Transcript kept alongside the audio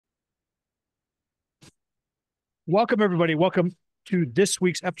Welcome, everybody. Welcome to this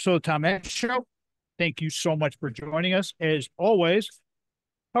week's episode of Tom X Show. Thank you so much for joining us. As always,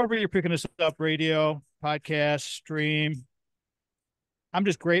 however you're picking us up, radio, podcast, stream, I'm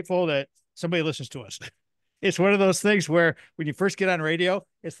just grateful that somebody listens to us. It's one of those things where when you first get on radio,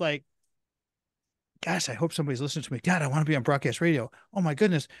 it's like, gosh, I hope somebody's listening to me. God, I want to be on broadcast radio. Oh my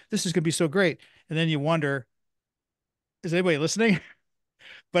goodness, this is going to be so great. And then you wonder, is anybody listening?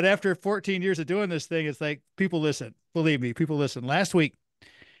 But after 14 years of doing this thing, it's like people listen. Believe me, people listen. Last week,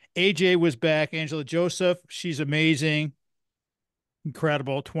 AJ was back. Angela Joseph, she's amazing,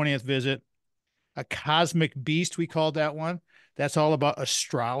 incredible. 20th visit, a cosmic beast. We called that one. That's all about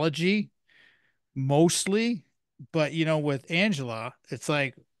astrology, mostly. But with Angela, it's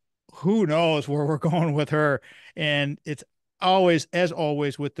like, who knows where we're going with her? And it's always, as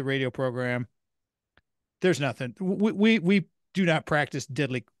always, with the radio program. There's nothing. We do not practice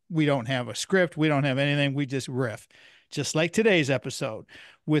diddly. We don't have a script. We don't have anything. We just riff, just like today's episode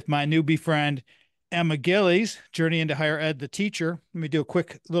with my newbie friend Emma Gillies, Journey into Higher Ed, the teacher. Let me do a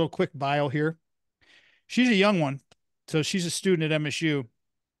quick bio here. She's a young one, so she's a student at MSU,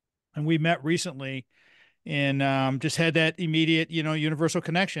 and we met recently and just had that immediate, universal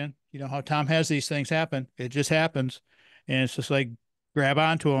connection. You know how Tom has these things happen. It just happens. And it's just like grab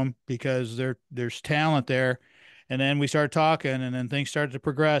onto them because there's talent there. And then we started talking and then things started to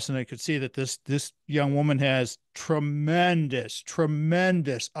progress. And I could see that this young woman has tremendous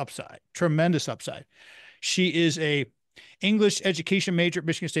upside, tremendous upside. She is a English education major at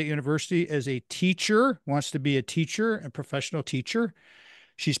Michigan State University as a teacher, wants to be a teacher, a professional teacher.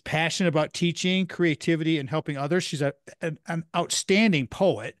 She's passionate about teaching, creativity, and helping others. She's an outstanding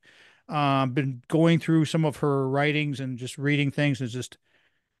poet. Been going through some of her writings and just reading things. Is just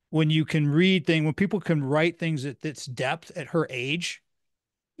when you can read things, when people can write things at its depth at her age,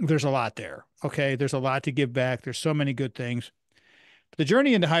 there's a lot there. Okay. There's a lot to give back. There's so many good things. The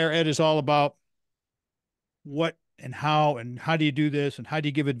journey into higher ed is all about what and how do you do this and how do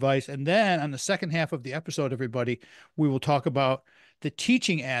you give advice. And then on the second half of the episode, everybody, we will talk about the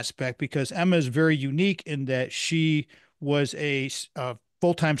teaching aspect because Emma is very unique in that she was a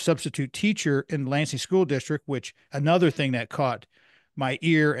full-time substitute teacher in Lansing School District, which another thing that caught my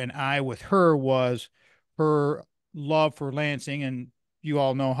ear and eye with her was her love for Lansing. And you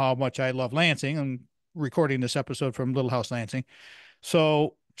all know how much I love Lansing. I'm recording this episode from Little House Lansing.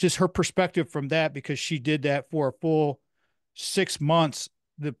 So just her perspective from that, because she did that for a full 6 months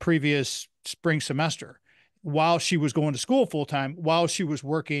the previous spring semester while she was going to school full time, while she was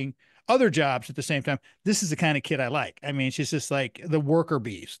working other jobs at the same time. This is the kind of kid I like. I mean, she's just like the worker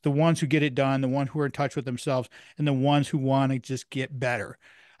bees, the ones who get it done, the ones who are in touch with themselves, and the ones who want to just get better.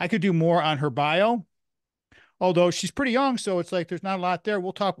 I could do more on her bio, although she's pretty young, so it's like there's not a lot there.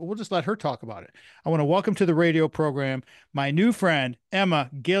 We'll just let her talk about it. I want to welcome to the radio program my new friend, Emma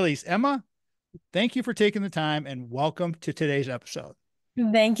Gillies. Emma, thank you for taking the time and welcome to today's episode.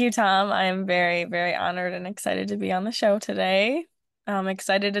 Thank you, Tom. I'm very, very honored and excited to be on the show today. I'm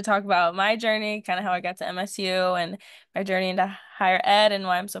excited to talk about my journey, kind of how I got to MSU and my journey into higher ed and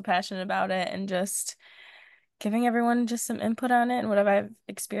why I'm so passionate about it, and just giving everyone just some input on it and what I've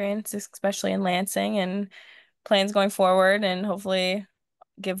experienced, especially in Lansing, and plans going forward, and hopefully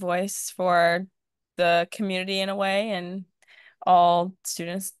give voice for the community in a way and all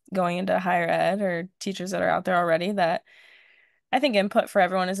students going into higher ed or teachers that are out there already. That I think input for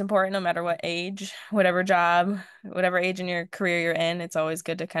everyone is important, no matter what age, whatever job, whatever age in your career you're in. It's always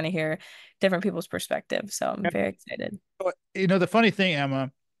good to kind of hear different people's perspective. So I'm very excited. The funny thing,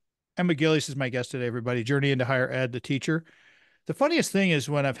 Emma Gillies is my guest today, everybody. Journey into Higher Ed, the teacher. The funniest thing is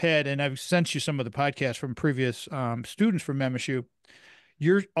when and I've sent you some of the podcasts from previous students from MSU,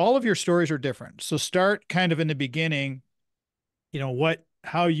 all of your stories are different. So start kind of in the beginning,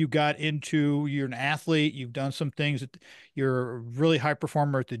 how you got into, you're an athlete, you've done some things, you're a really high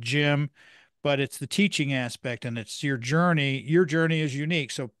performer at the gym, but it's the teaching aspect and it's your journey. Your journey is unique.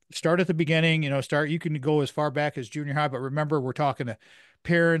 So start at the beginning, you can go as far back as junior high, but remember, we're talking to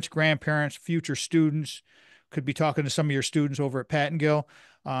parents, grandparents, future students, could be talking to some of your students over at Pattongill,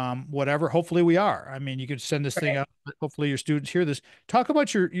 whatever. Hopefully we are. I mean, you could send this thing Right. out. Hopefully your students hear this. Talk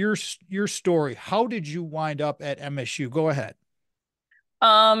about your story. How did you wind up at MSU? Go ahead.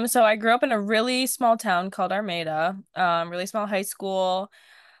 So I grew up in a really small town called Armada, really small high school.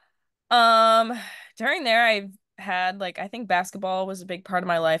 Um, During there, I've had like I think basketball was a big part of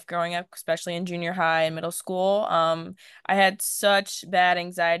my life growing up, especially in junior high and middle school. I had such bad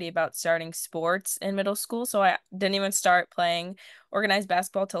anxiety about starting sports in middle school, so I didn't even start playing organized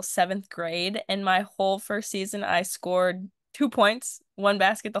basketball till seventh grade. And my whole first season, I scored 2 points one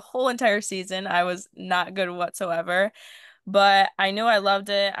basket the whole entire season. I was not good whatsoever, but I knew I loved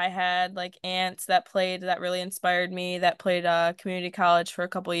it. I had like aunts that played that really inspired me, that played community college for a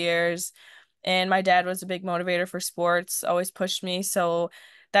couple years. And my dad was a big motivator for sports, always pushed me. So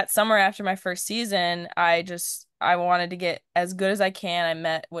that summer after my first season, I wanted to get as good as I can. I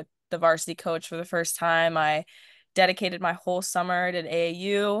met with the varsity coach for the first time. I dedicated my whole summer, did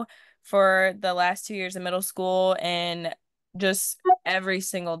AAU for the last 2 years of middle school, and just every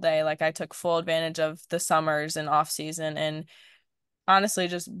single day, like I took full advantage of the summers and off season, and honestly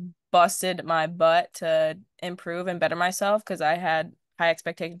just busted my butt to improve and better myself because I had high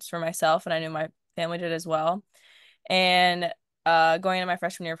expectations for myself and I knew my family did as well. And going into my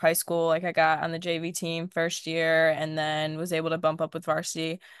freshman year of high school, like I got on the JV team first year and then was able to bump up with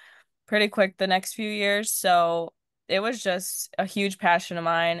varsity pretty quick the next few years. So it was just a huge passion of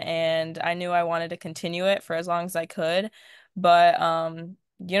mine, and I knew I wanted to continue it for as long as I could. But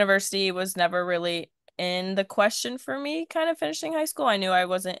university was never really in the question for me kind of finishing high school. I knew I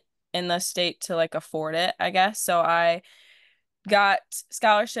wasn't in the state to like afford it, I guess. So I got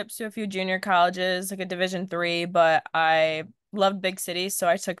scholarships to a few junior colleges, like a Division 3, but I loved big cities, so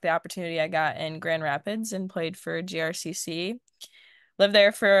I took the opportunity I got in Grand Rapids and played for GRCC. Lived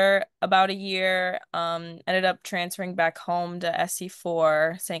there for about a year. Ended up transferring back home to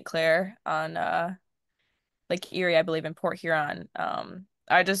SC4 St. Clair on Lake Erie, I believe, in Port Huron.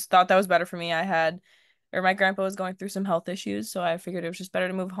 I just thought that was better for me. My grandpa was going through some health issues, so I figured it was just better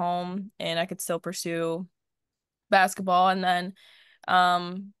to move home and I could still pursue basketball. And then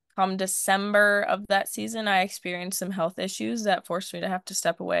come December of that season, I experienced some health issues that forced me to have to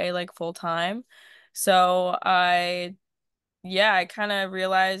step away like full time. So I kind of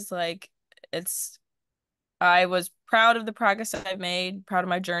realized like it's I was proud of the progress I've made, proud of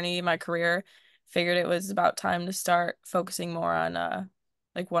my journey, my career. Figured it was about time to start focusing more on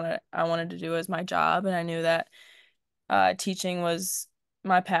like what I wanted to do as my job, and I knew that teaching was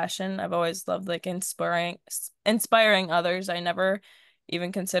my passion. I've always loved like inspiring others. I never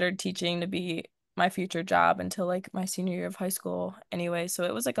even considered teaching to be my future job until like my senior year of high school anyway. So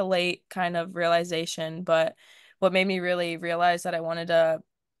it was like a late kind of realization, but what made me really realize that I wanted to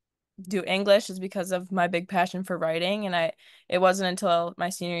do English is because of my big passion for writing. And it wasn't until my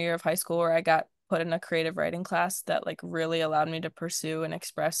senior year of high school where I got put in a creative writing class that like really allowed me to pursue and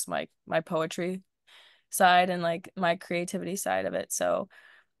express my poetry side and like my creativity side of it. So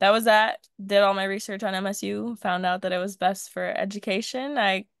that was that. Did all my research on MSU, found out that it was best for education.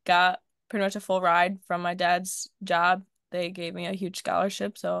 I got pretty much a full ride from my dad's job. They gave me a huge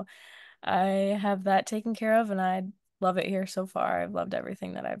scholarship, so I have that taken care of, and I love it here so far. I've loved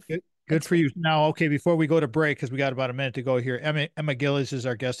everything that I've Good for experienced. you. Now, okay, before we go to break, because we got about a minute to go here, Emma Gillies is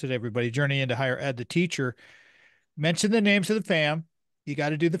our guest today, everybody. Journey into Higher Ed, the teacher. Mention the names of the fam. You got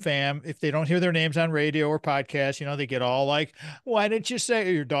to do the fam. If they don't hear their names on radio or podcast, they get all like, why didn't you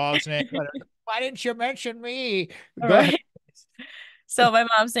say your dog's name? Why didn't you mention me? All Go ahead. right. So my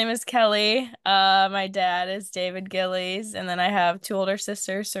mom's name is Kelly. My dad is David Gillies, and then I have two older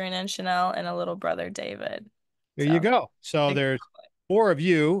sisters, Serena and Chanel, and a little brother, David. There you So go. So big there's four of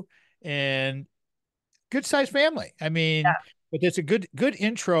you and good sized family. I mean, yeah. but it's a good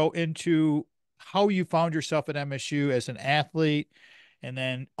intro into how you found yourself at MSU as an athlete, and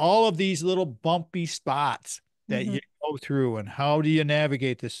then all of these little bumpy spots that Hmm. you go through, and how do you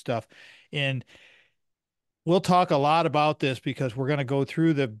navigate this stuff. And we'll talk a lot about this because we're going to go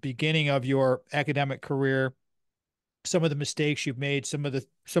through the beginning of your academic career, some of the mistakes you've made, some of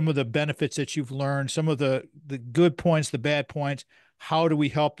the benefits that you've learned, some of the good points, the bad points. How do we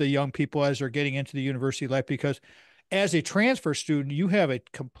help the young people as they're getting into the university life? Because as a transfer student, you have a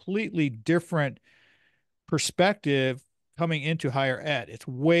completely different perspective coming into higher ed. It's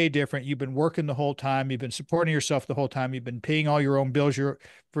way different. You've been working the whole time. You've been supporting yourself the whole time. You've been paying all your own bills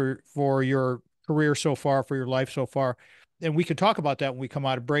for your career so far, for your life so far. And we can talk about that when we come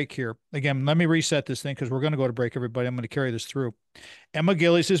out of break here. Again, let me reset this thing because we're going to go to break, everybody. I'm going to carry this through. Emma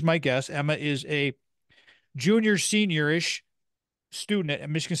Gillies is my guest. Emma is a junior, senior-ish student at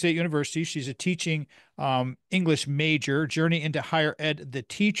Michigan State University. She's a teaching English major, journey into higher ed, the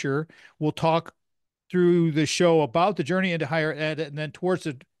teacher. We'll talk through the show about the journey into higher ed. And then towards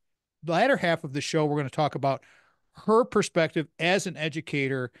the latter half of the show, we're going to talk about her perspective as an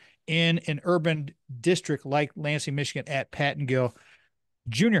educator in an urban district like Lansing, Michigan at Patton Gill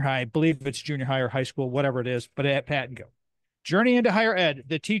Junior High. I believe it's junior high or high school, whatever it is, but at Patton Gill. Journey into higher ed,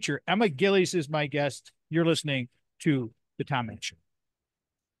 the teacher, Emma Gillies is my guest. You're listening to the Tom Mann Show.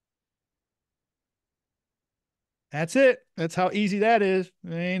 That's it. That's how easy that is.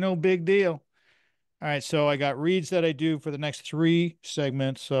 It ain't no big deal. All right, so I got reads that I do for the next three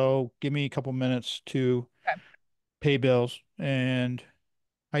segments. So give me a couple minutes to Okay. pay bills. And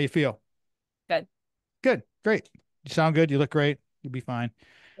how you feel? Good. Good, great. You sound good. You look great. You'll be fine.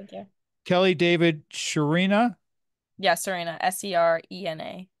 Thank you. Kelly, David, Sharina. Yeah, Serena,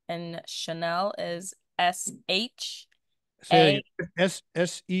 Serena. And Chanel is Say that Sharena.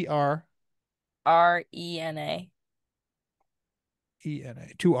 again.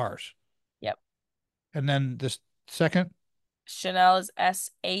 Sserena. Two R's. Yep. And then this second, Chanel is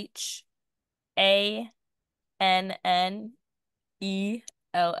Shannelle.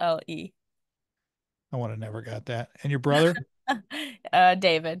 I would have never got that. And your brother,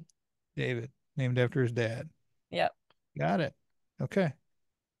 David. David, named after his dad. Yep. Got it. Okay.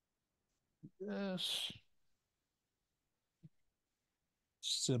 Yes.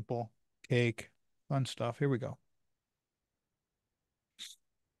 Simple. Cake. Fun stuff. Here we go.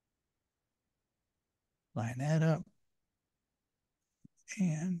 Line that up.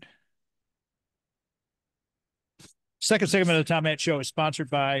 And second segment of the Tom Matt Show is sponsored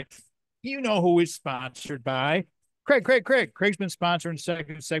by, you know who is sponsored by. Craig. Craig's been sponsoring the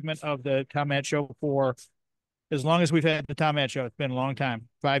second segment of the Tom Matt Show for as long as we've had the Tom Matt Show. It's been a long time,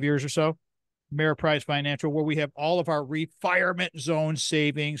 5 years or so. Ameriprise Financial, where we have all of our retirement zone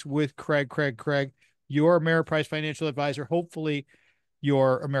savings with Craig, your Ameriprise financial advisor. Hopefully,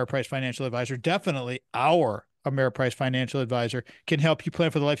 your Ameriprise financial advisor, definitely our Ameriprise financial advisor, can help you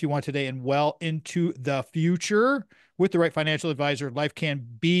plan for the life you want today and well into the future. With the right financial advisor, life can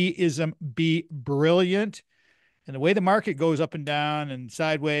be brilliant. And the way the market goes up and down and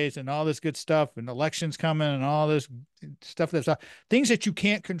sideways and all this good stuff and elections coming and all this stuff things that you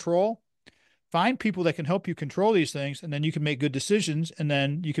can't control, find people that can help you control these things, and then you can make good decisions, and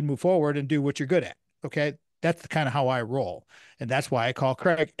then you can move forward and do what you're good at. Okay. That's kind of how I roll. And that's why I call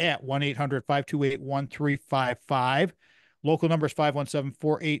Craig at 1-800-528-1355. Local number is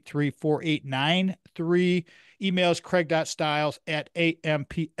 517-483-4893. Emails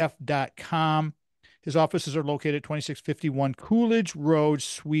craig.styles@ampf.com. His offices are located at 2651 Coolidge Road,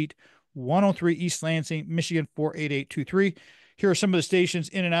 Suite 103, East Lansing, Michigan 48823. Here are some of the stations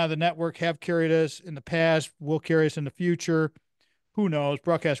in and out of the network have carried us in the past, will carry us in the future. Who knows?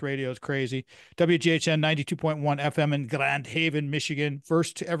 Broadcast radio is crazy. WGHN 92.1 FM in Grand Haven, Michigan.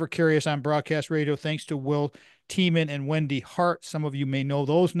 First to ever carry us on broadcast radio, thanks to Will Tiemann and Wendy Hart. Some of you may know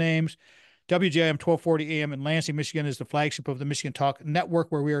those names. WJM 1240 AM in Lansing, Michigan is the flagship of the Michigan Talk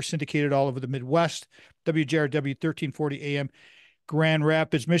Network, where we are syndicated all over the Midwest. WJRW 1340 AM Grand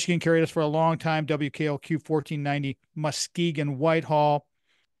Rapids, Michigan carried us for a long time. WKLQ 1490 Muskegon, Whitehall.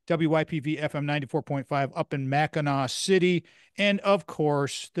 WYPV FM 94.5 up in Mackinac City. And of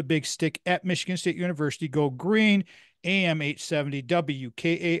course, the big stick at Michigan State University, Go Green, AM 870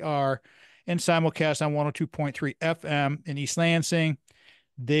 WKAR, and simulcast on 102.3 FM in East Lansing.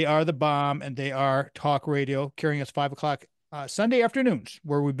 They are the bomb, and they are talk radio, carrying us 5 o'clock Sunday afternoons,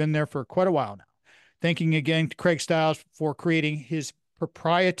 where we've been there for quite a while now. Thanking again to Craig Styles for creating his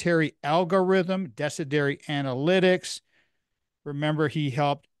proprietary algorithm, Desideri Analytics. Remember, he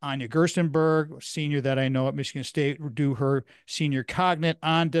helped Anya Gerstenberg, senior that I know at Michigan State, do her senior cognate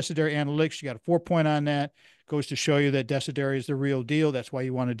on Desideri Analytics. She got a 4 point on that. Goes to show you that Desideri is the real deal. That's why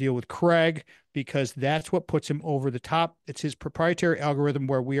you want to deal with Craig, because that's what puts him over the top. It's his proprietary algorithm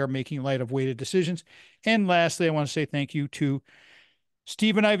where we are making light of weighted decisions. And lastly, I want to say thank you to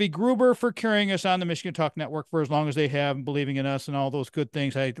Stephen Ivy Gruber for carrying us on the Michigan Talk Network for as long as they have, and believing in us and all those good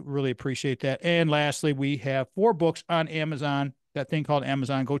things. I really appreciate that. And lastly, we have 4 books on Amazon, that thing called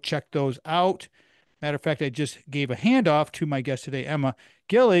Amazon. Go check those out. Matter of fact, I just gave a handoff to my guest today, Emma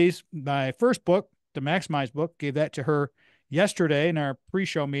Gillies, my first book, the Maximize book. Gave that to her yesterday in our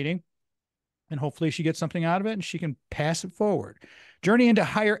pre-show meeting. And hopefully she gets something out of it and she can pass it forward. Journey into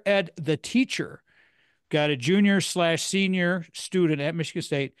Higher Ed, the Teacher. Got a junior/senior student at Michigan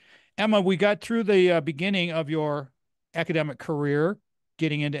State. Emma, we got through the beginning of your academic career,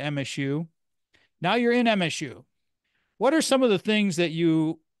 getting into MSU. Now you're in MSU. What are some of the things that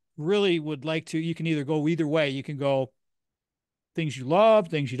you really would like to? You can either go either way. You can go things you love,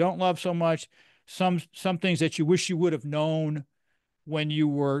 things you don't love so much, some things that you wish you would have known when you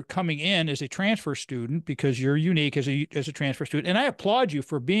were coming in as a transfer student, because you're unique as a transfer student. And I applaud you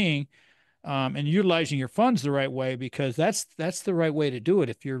for being and utilizing your funds the right way, because that's the right way to do it.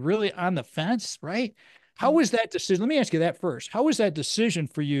 If you're really on the fence, right? How was that decision? Let me ask you that first. How was that decision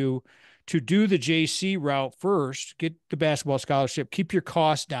for you to do the JC route first, get the basketball scholarship, keep your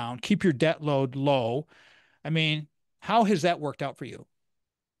costs down, keep your debt load low? I mean, how has that worked out for you?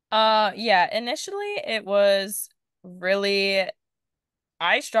 Yeah, initially it was really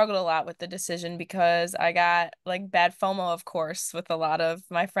I struggled a lot with the decision because I got like bad FOMO, of course, with a lot of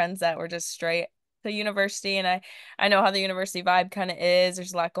my friends that were just straight to university. And I know how the university vibe kind of is.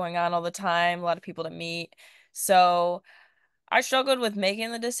 There's a lot going on all the time, a lot of people to meet. So I struggled with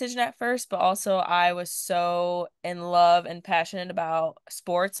making the decision at first, but also I was so in love and passionate about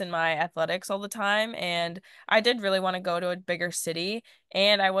sports and my athletics all the time. And I did really want to go to a bigger city.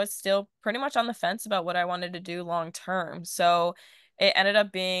 And I was still pretty much on the fence about what I wanted to do long term. So it ended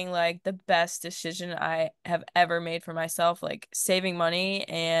up being like the best decision I have ever made for myself, like saving money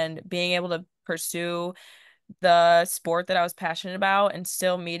and being able to pursue the sport that I was passionate about and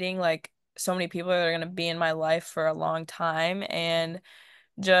still meeting like so many people that are going to be in my life for a long time. And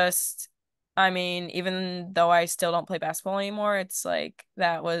just, I mean, even though I still don't play basketball anymore, it's like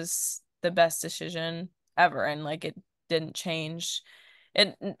that was the best decision ever. And like it didn't change,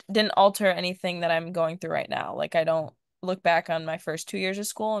 it didn't alter anything that I'm going through right now. Like I don't look back on my first 2 years of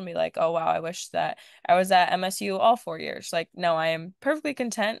school and be like, oh wow, I wish that I was at MSU all 4 years. Like, no, I am perfectly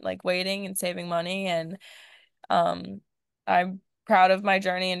content, like waiting and saving money and um, I'm proud of my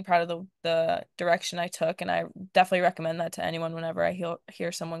journey and proud of the direction I took, and I definitely recommend that to anyone whenever I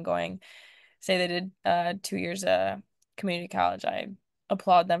hear someone going, say they did 2 years community college. I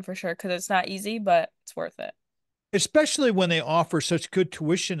applaud them for sure because it's not easy, but it's worth it. Especially when they offer such good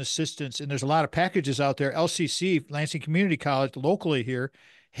tuition assistance. And there's a lot of packages out there. LCC, Lansing Community College, locally here,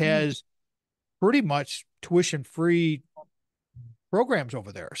 Mhm. has pretty much tuition free programs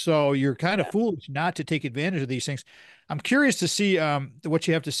over there. So you're kind of Yeah. foolish not to take advantage of these things. I'm curious to see what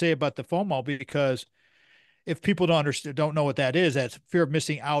you have to say about the FOMO because if people don't understand, don't know what that is, that's fear of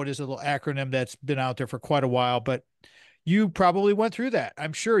missing out is a little acronym that's been out there for quite a while. But you probably went through that.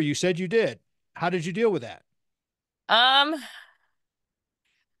 I'm sure you said you did. How did you deal with that? Um,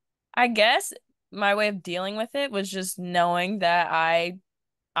 I guess my way of dealing with it was just knowing that I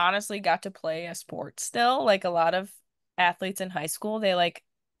honestly got to play a sport still. Like a lot of athletes in high school, they like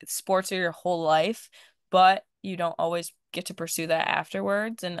sports are your whole life, but you don't always get to pursue that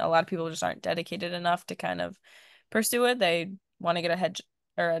afterwards. And a lot of people just aren't dedicated enough to kind of pursue it. They want to get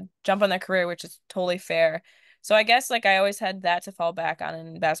or a jump on their career, which is totally fair. So I guess like I always had that to fall back on,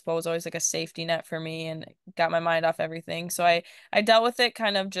 and basketball was always like a safety net for me and got my mind off everything. So I dealt with it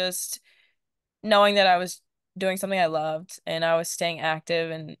kind of just knowing that I was doing something I loved and I was staying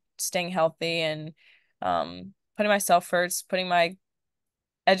active and staying healthy and putting myself first, putting my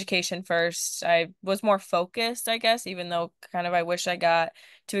education first. I was more focused, I guess, even though kind of I wish I got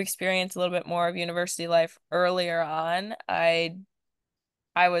to experience a little bit more of university life earlier on.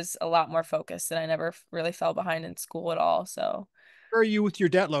 I was a lot more focused and I never really fell behind in school at all. So Where are you with your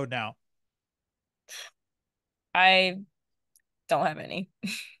debt load now? I don't have any,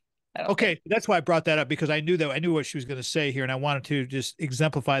 I don't think. Okay, that's why I brought that up because I knew what she was going to say here, and I wanted to just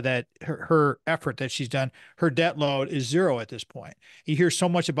exemplify that her effort that she's done. Her debt load is zero at this point. You hear so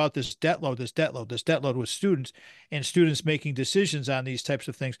much about this debt load, this debt load, this debt load with students and students making decisions on these types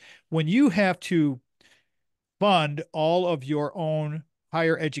of things. When you have to fund all of your own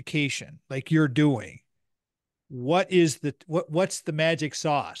higher education, like you're doing, what's the magic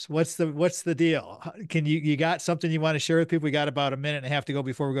sauce? What's the deal? Can you got something you want to share with people? We got about a minute and a half to go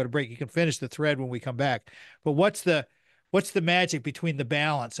before we go to break. You can finish the thread when we come back. But what's the magic between the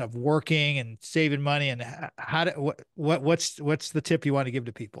balance of working and saving money and how to what's the tip you want to give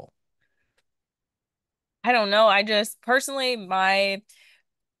to people? I don't know. I just personally my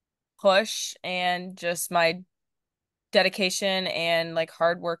push and just my dedication and like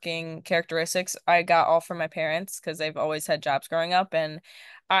hardworking characteristics I got all from my parents because they've always had jobs growing up and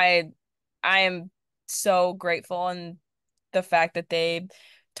I I am so grateful and the fact that they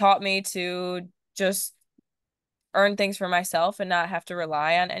taught me to just earn things for myself and not have to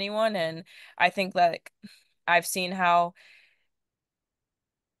rely on anyone and I think like I've seen how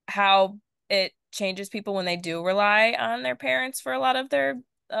it changes people when they do rely on their parents for a lot of their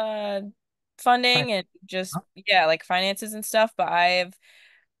uh funding and just yeah like finances and stuff but I've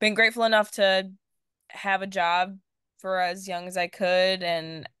been grateful enough to have a job for as young as I could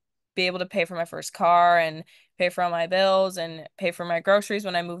and be able to pay for my first car and pay for all my bills and pay for my groceries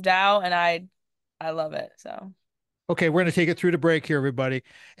when I moved out and I love it. So Okay, we're going to take it through the break here, everybody.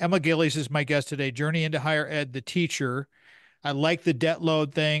 Emma Gillies is my guest today. Journey into Higher Ed, the teacher. I like the debt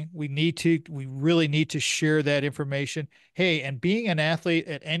load thing. We really need to share that information. Hey, and being an athlete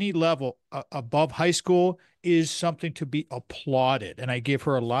at any level above high school is something to be applauded. And I give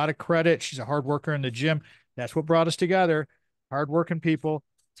her a lot of credit. She's a hard worker in the gym. That's what brought us together. Hardworking people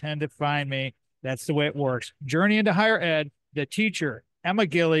tend to find me. That's the way it works. Journey into Higher Ed, the teacher, Emma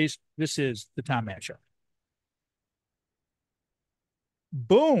Gillies. This is the Tom Mann Show.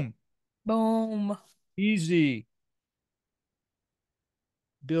 Boom. Boom. Easy.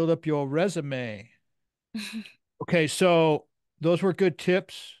 Build up your resume. Okay, so those were good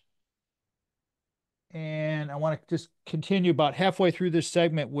tips. And I want to just continue about halfway through this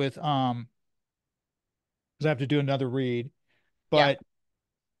segment with because I have to do another read. Yeah. But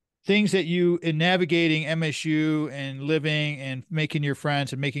things that you in navigating MSU and living and making your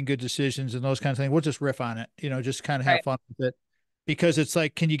friends and making good decisions and those kinds of things. We'll just riff on it, just kind of have Right. fun with it. Because it's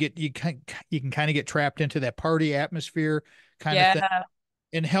like, you can kind of get trapped into that party atmosphere kind of thing Yeah.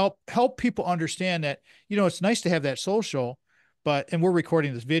 and help people understand that, it's nice to have that social, and we're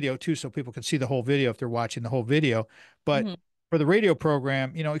recording this video too, so people can see the whole video if they're watching the whole video. But Hmm. for the radio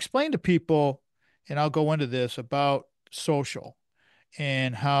program, explain to people, and I'll go into this about social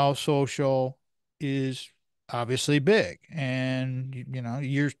and how social is obviously big. And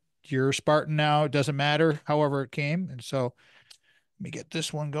you're a Spartan now. It doesn't matter, however it came. And so let me get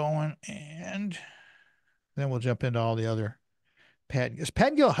this one going, and then we'll jump into all the other. Is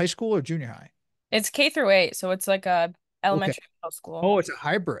Pat Gill high school or junior high? It's K through 8, so it's like a Okay. elementary middle school. Oh, it's a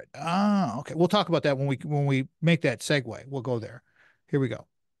hybrid. Ah, okay. We'll talk about that when we make that segue. We'll go there. Here we go.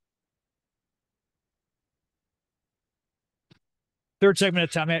 Third segment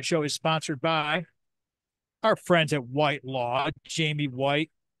of Tom Matt Show is sponsored by our friends at White Law, Jamie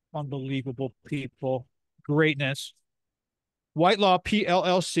White, unbelievable people, greatness. White Law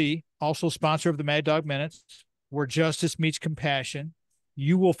PLLC, also sponsor of the Mad Dog Minutes, where justice meets compassion.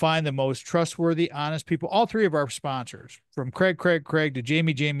 You will find the most trustworthy, honest people. All three of our sponsors, from Craig to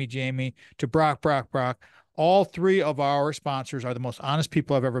Jamie to Brock. All three of our sponsors are the most honest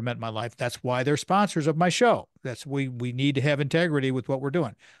people I've ever met in my life. That's why they're sponsors of my show. That's we need to have integrity with what we're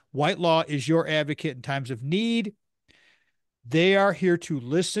doing. White Law is your advocate in times of need. They are here to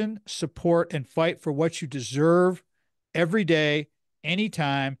listen, support, and fight for what you deserve every day,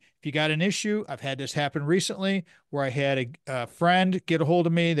 anytime. If you got an issue, I've had this happen recently where I had a friend get a hold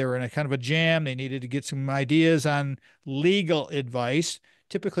of me. They were in a kind of a jam. They needed to get some ideas on legal advice.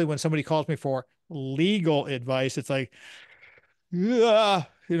 Typically, when somebody calls me for legal advice, it's like, yeah,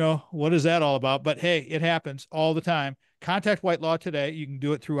 what is that all about? But hey, it happens all the time. Contact White Law today. You can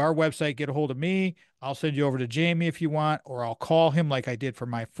do it through our website. Get a hold of me. I'll send you over to Jamie if you want, or I'll call him like I did for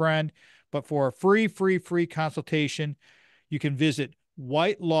my friend. But for a free consultation, you can visit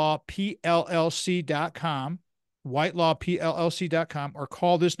whitelawpllc.com, whitelawpllc.com, or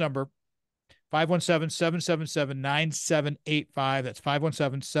call this number, 517-777-9785. That's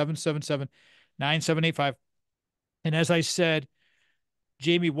 517-777-9785. And as I said,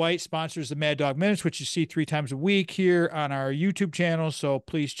 Jamie White sponsors the Mad Dog Minutes, which you see 3 times a week here on our YouTube channel. So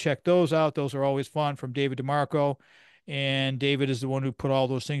please check those out. Those are always fun, from David DeMarco. And David is the one who put all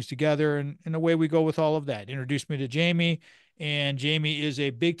those things together. And away we go with all of that. Introduced me to Jamie. And Jamie is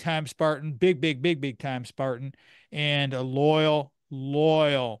a big time Spartan, big time Spartan, and a loyal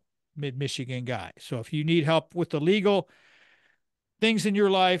mid Michigan guy. So if you need help with the legal things in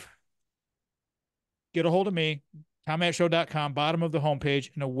your life, get a hold of me, tomattshow.com, bottom of the homepage,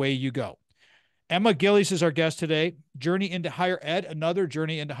 and away you go. Emma Gillies is our guest today. Journey into Higher Ed, another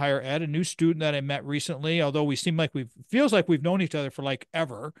journey into higher ed, a new student that I met recently, although we seem like feels like we've known each other for like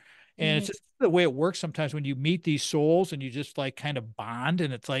ever. And Hmm. it's just the way it works sometimes when you meet these souls and you just like kind of bond,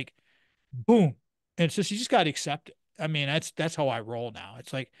 and it's like, boom. And it's just, you just got to accept it. I mean, that's how I roll now.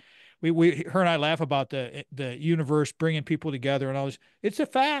 It's like her and I laugh about the universe bringing people together and all this. It's a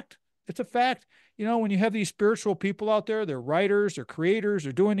fact. It's a fact. When you have these spiritual people out there, they're writers, they're creators,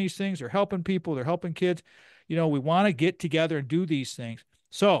 they're doing these things, they're helping people, they're helping kids. We want to get together and do these things.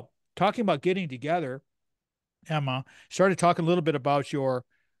 So, talking about getting together, Emma, started talking a little bit about your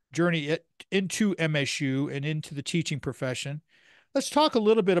journey into MSU and into the teaching profession. Let's talk a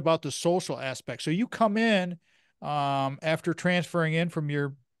little bit about the social aspect. So you come in after transferring in from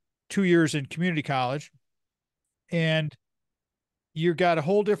your 2 years in community college, and you got a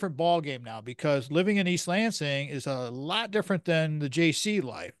whole different ball game now, because living in East Lansing is a lot different than the JC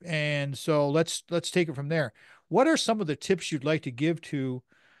life. And so let's take it from there. What are some of the tips you'd like to give to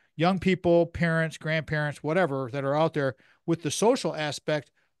young people, parents, grandparents, whatever, that are out there with the social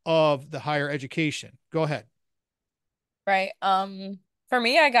aspect of the higher education? Go ahead. Right. For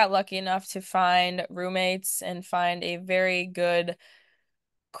me, I got lucky enough to find roommates and find a very good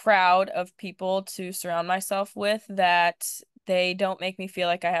crowd of people to surround myself with, that they don't make me feel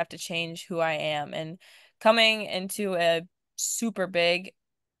like I have to change who I am. And coming into a super big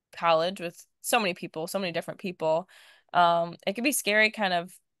college with so many people, so many different people, it can be scary kind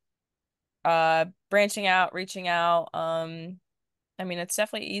of branching out, reaching out. I mean, it's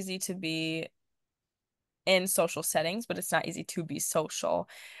definitely easy to be in social settings, but it's not easy to be social.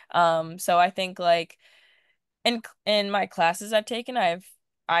 So I think like in my classes I've taken,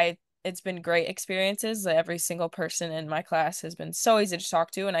 I it's been great experiences. Every single person in my class has been so easy to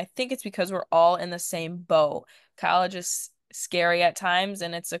talk to, and I think it's because we're all in the same boat. College is scary at times,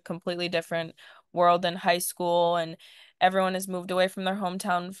 and it's a completely different world than high school, and everyone has moved away from their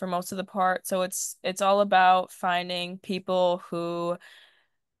hometown for most of the part. So it's all about finding people who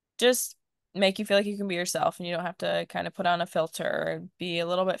just make you feel like you can be yourself and you don't have to kind of put on a filter or be a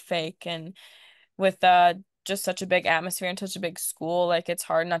little bit fake. And with just such a big atmosphere and such a big school, like it's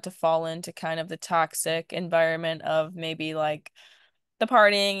hard not to fall into kind of the toxic environment of maybe like the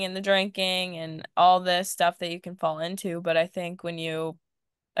partying and the drinking and all this stuff that you can fall into. But I think when you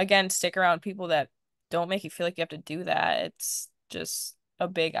again stick around people that don't make you feel like you have to do that, it's just a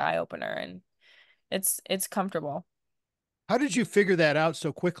big eye opener and it's comfortable. How did you figure that out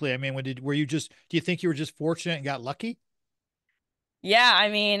so quickly? I mean, were you just, do you think you were just fortunate and got lucky? Yeah, I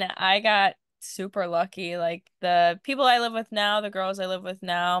mean, I got super lucky. Like the people I live with now, the girls I live with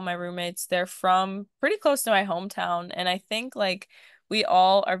now, my roommates, they're from pretty close to my hometown. And I think like we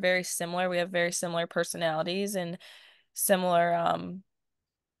all are very similar. We have very similar personalities and similar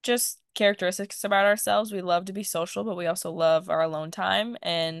just characteristics about ourselves. We love to be social, but we also love our alone time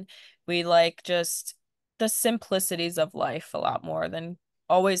and we like just the simplicities of life a lot more than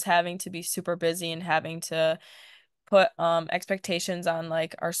always having to be super busy and having to put expectations on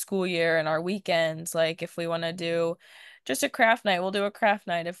like our school year and our weekends. Like if we want to do just a craft night, we'll do a craft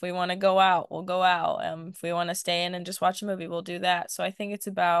night. If we want to go out, we'll go out. If we want to stay in and just watch a movie, we'll do that. So I think it's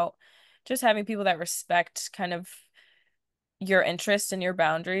about just having people that respect kind of your interests and your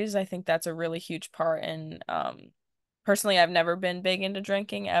boundaries. I think that's a really huge part. And personally, I've never been big into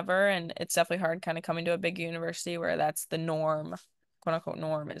drinking ever, and it's definitely hard kind of coming to a big university where that's the norm, quote unquote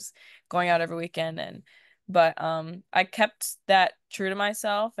norm, is going out every weekend. And but I kept that true to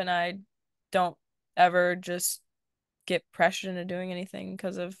myself, and I don't ever just get pressured into doing anything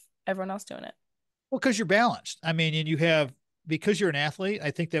because of everyone else doing it. Well, because you're balanced. I mean, and you have, because you're an athlete, I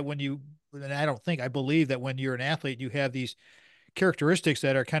think that when you, and I don't think, I believe that when you're an athlete, you have these characteristics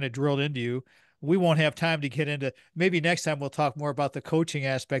that are kind of drilled into you. We won't have time to get into, maybe next time we'll talk more about the coaching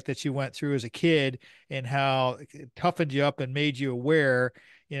aspect that you went through as a kid and how it toughened you up and made you aware.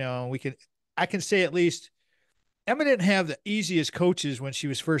 We can, I can say at least Emma didn't have the easiest coaches when she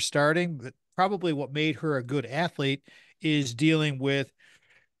was first starting, but probably what made her a good athlete is dealing with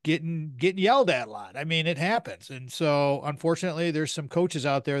getting yelled at a lot. I mean, it happens. And so unfortunately, there's some coaches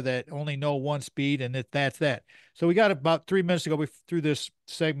out there that only know one speed and that's that. So we got about 3 minutes to go through this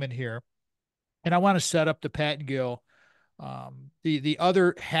segment here. And I want to set up the Pat and Gill, the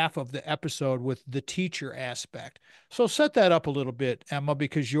other half of the episode with the teacher aspect. So set that up a little bit, Emma,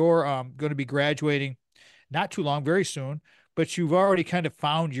 because you're going to be graduating not too long, very soon, but you've already kind of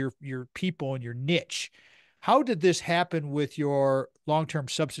found your people and your niche. How did this happen with your long-term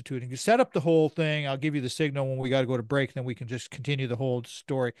substituting? You set up the whole thing. I'll give you the signal when we got to go to break, then we can just continue the whole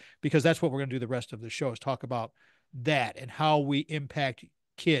story because that's what we're going to do the rest of the show is talk about that and how we impact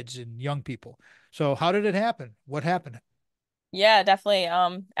kids and young people. So how did it happen? What happened? Yeah, definitely.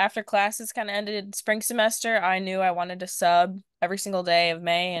 After classes kind of ended spring semester, I knew I wanted to sub every single day of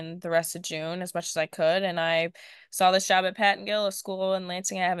May and the rest of June as much as I could. And I saw this job at Pattongill, a school in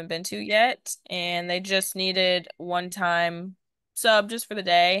Lansing I haven't been to yet. And they just needed one time sub just for the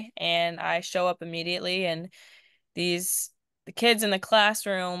day. And I show up immediately. And the kids in the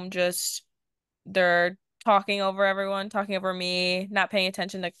classroom just, they're talking over everyone, talking over me, not paying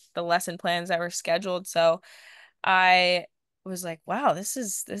attention to the lesson plans that were scheduled. So, I was like, wow, this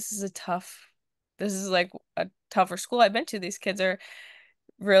is a this is like a tougher school I've been to. These kids are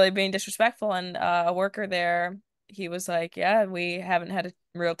really being disrespectful. And a worker there, he was like, yeah, we haven't had a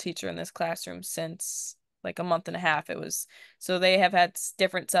real teacher in this classroom since like a month and a half. It was so they have had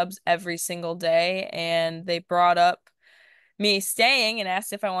different subs every single day, and they brought up me staying and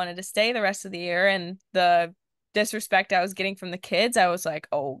asked if I wanted to stay the rest of the year. And the disrespect I was getting from the kids, I was like,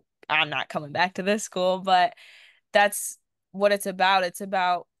 oh, I'm not coming back to this school. But that's what it's about. It's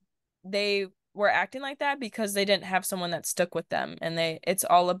about they were acting like that because they didn't have someone that stuck with them. And it's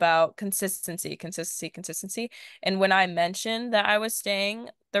all about consistency, consistency, consistency. And when I mentioned that I was staying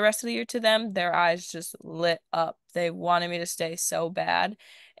the rest of the year to them, their eyes just lit up. They wanted me to stay so bad.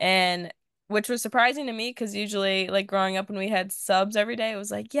 And which was surprising to me because usually like growing up when we had subs every day, it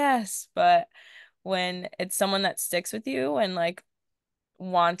was like, yes, but when it's someone that sticks with you and like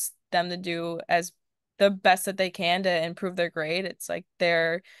wants them to do as the best that they can to improve their grade. It's like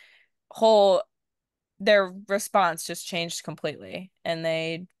whole their response just changed completely, and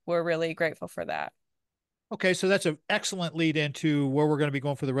they were really grateful for that. Okay, so that's an excellent lead into where we're going to be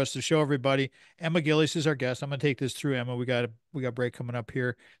going for the rest of the show, everybody. Emma Gillies is our guest. I'm going to take this through, Emma. We got a break coming up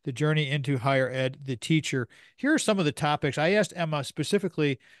here. The journey into higher ed, the teacher. Here are some of the topics. I asked Emma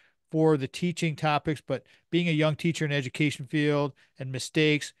specifically for the teaching topics, but being a young teacher in the education field and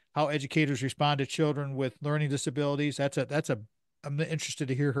mistakes, how educators respond to children with learning disabilities. I'm interested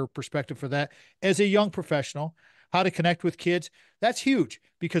to hear her perspective for that. As a young professional, how to connect with kids. That's huge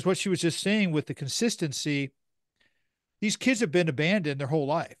because what she was just saying with the consistency, these kids have been abandoned their whole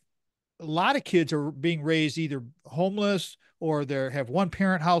life. A lot of kids are being raised either homeless or they have one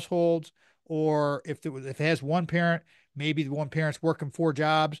parent households, or if it has one parent, maybe the one parent's working four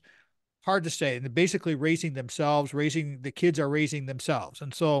jobs. Hard to say. And they're basically raising themselves, raising the kids are raising themselves.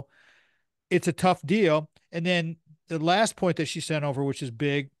 And so it's a tough deal. And then the last point that she sent over, which is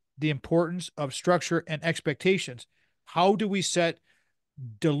big, the importance of structure and expectations. How do we set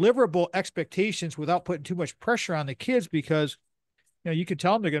deliverable expectations without putting too much pressure on the kids? Because you can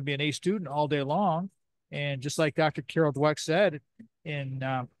tell them they're going to be an A student all day long, and just like Dr. Carol Dweck said in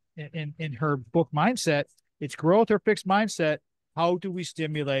in her book Mindset, it's growth or fixed mindset. How do we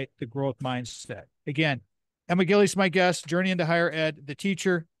stimulate the growth mindset? Again, Emma Gillies, my guest, Journey into Higher Ed, the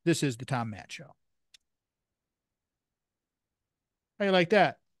teacher. This is the Tom Matt Show. How you like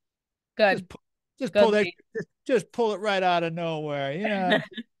that? Good. Just just pull Good that lead. just pull it right out of nowhere.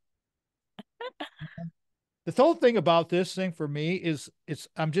 The whole thing about this thing for me is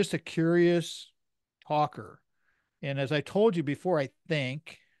I'm just a curious talker. And as I told you before, I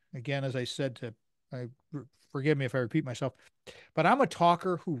think, again, as I said to, I forgive me if I repeat myself, but I'm a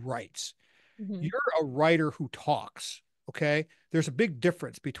talker who writes. Mhm. You're a writer who talks. Okay. There's a big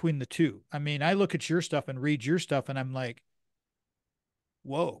difference between the two. I mean, I look at your stuff and read your stuff and I'm like,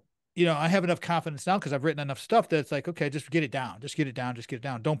 whoa. I have enough confidence now because I've written enough stuff that it's like, okay, just get it down. Just get it down. Just get it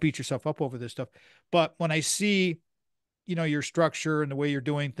down. Don't beat yourself up over this stuff. But when I see, your structure and the way you're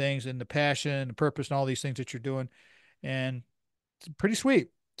doing things and the passion and the purpose and all these things that you're doing, and it's pretty sweet.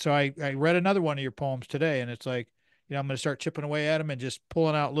 So I read another one of your poems today, and it's like, I'm going to start chipping away at them and just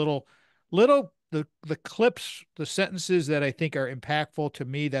pulling out little the clips, the sentences that I think are impactful to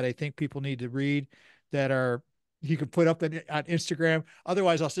me that I think people need to read that are you can put up on Instagram.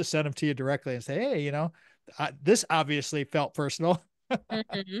 Otherwise, I'll just send them to you directly and say, hey, this obviously felt personal.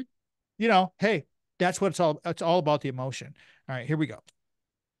 Mhm. Hey, that's what it's all. It's all about the emotion. All right, here we go.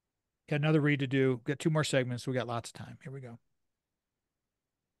 Got another read to do. Got two more segments. So we got lots of time. Here we go.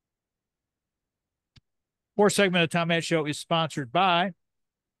 Fourth segment of the Tom Matt Show is sponsored by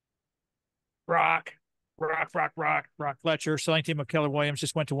Rock. Rock Fletcher, selling team of Keller Williams.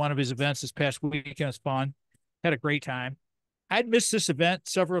 Just went to one of his events this past weekend. It was fun. Had a great time. I'd missed this event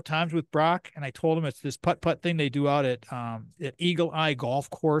several times with Brock, and I told him it's this putt thing they do out at Eagle Eye Golf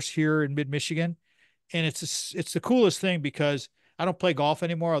Course here in mid Michigan, and it's the coolest thing because I don't play golf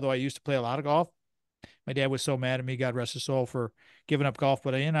anymore, although I used to play a lot of golf. My dad was so mad at me, God rest his soul, for giving up golf,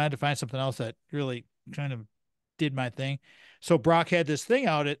 but I had to find something else that really kind of did my thing. So Brock had this thing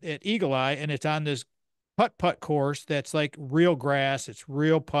out at Eagle Eye, and it's on this putt course that's like real grass. It's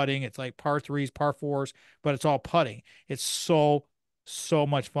real putting. It's like par threes, par fours, but it's all putting. It's so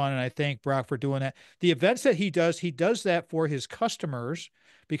much fun. And I thank Brock for doing that. The events that he does that for his customers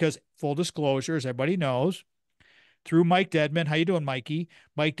because full disclosure, as everybody knows, through Mike Dedman. How you doing, Mikey?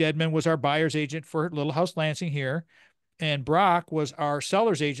 Mike Dedman was our buyer's agent for Little House Lansing here, and Brock was our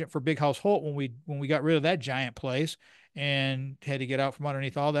seller's agent for Big House Holt when we got rid of that giant place and had to get out from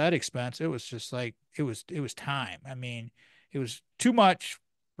underneath all that expense. It was just like it was time. I mean, it was too much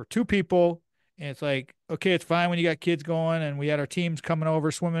for two people. And it's like, okay, it's fine when you got kids going and we had our teams coming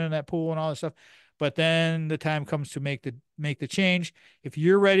over, swimming in that pool and all this stuff. But then the time comes to make the change. If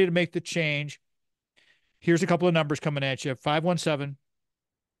you're ready to make the change, here's a couple of numbers coming at you: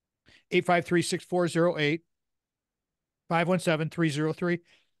 517-853-6408, 517-303,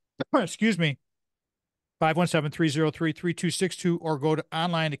 excuse me, 517-303-3262, or go to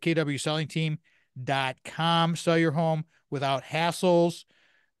online to kwsellingteam.com. Sell your home without hassles.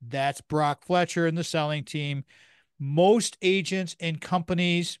 That's Brock Fletcher and the selling team. Most agents and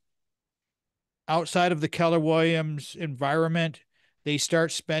companies outside of the Keller Williams environment, they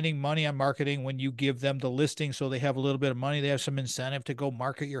start spending money on marketing when you give them the listing. So they have a little bit of money. They have some incentive to go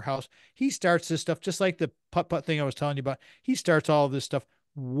market your house. He starts this stuff just like the putt thing I was telling you about. He starts all of this stuff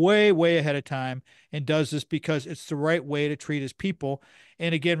way ahead of time and does this because it's the right way to treat his people.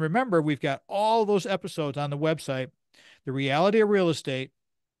 And again, remember, we've got all those episodes on the website, The Reality of Real Estate.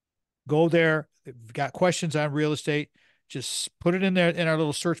 Go there. If you've got questions on real estate, just put it in there in our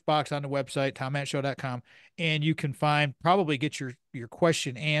little search box on the website, tommattshow.com, and you can probably get your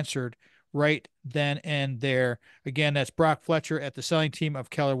question answered right then and there. Again, that's Brock Fletcher at the selling team of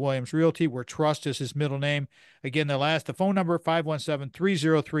Keller Williams Realty, where trust is his middle name. Again, the phone number,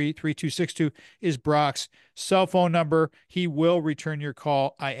 517-303-3262, is Brock's cell phone number. He will return your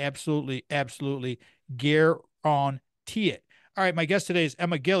call. I absolutely, absolutely guarantee it. All right, my guest today is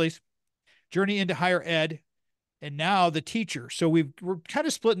Emma Gillies, Journey into Higher Ed, and now the teacher. So we're kind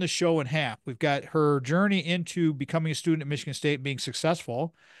of splitting the show in half. We've got her journey into becoming a student at Michigan State and being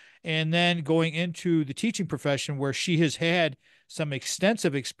successful, and then going into the teaching profession where she has had some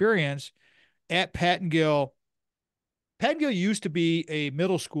extensive experience at Patton Gill. Patton Gill used to be a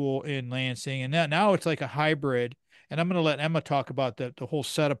middle school in Lansing, and now it's like a hybrid. And I'm going to let Emma talk about the whole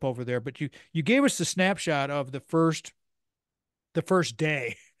setup over there. But you gave us the snapshot of the first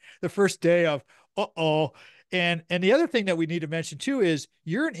day, the first day of uh-oh. And the other thing that we need to mention too is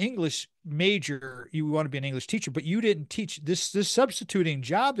you're an English major, you want to be an English teacher, but you didn't teach this substituting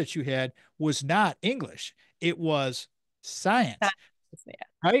job that you had was not English. It was science, Yeah.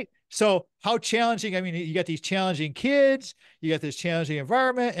 right? So how challenging, I mean, you got these challenging kids, you got this challenging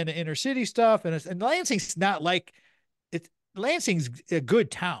environment and the inner city stuff. And Lansing's not like it's Lansing's a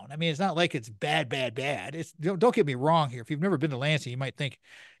good town. I mean, it's not like it's bad, bad, bad. It's don't get me wrong here. If you've never been to Lansing, you might think,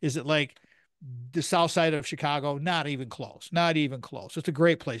 is it like the south side of Chicago? Not even close. Not even close. It's a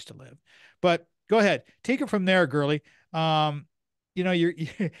great place to live. But go ahead, take it from there, girly. You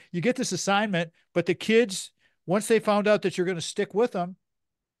you get this assignment, but the kids, once they found out that you're going to stick with them,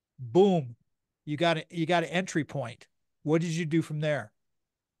 boom, you got an entry point. What did you do from there?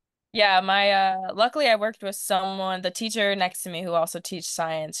 Yeah, my luckily I worked with someone, the teacher next to me who also teach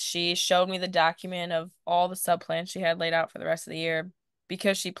science. She showed me the document of all the sub plans she had laid out for the rest of the year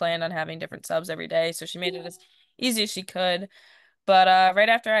because she planned on having different subs every day. So she made it as easy as she could. But right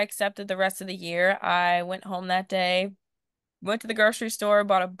after I accepted the rest of the year, I went home that day, went to the grocery store,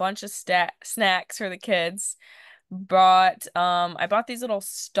 bought a bunch of snacks for the kids. I bought these little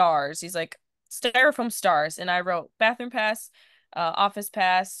stars, these like styrofoam stars, and I wrote bathroom pass, office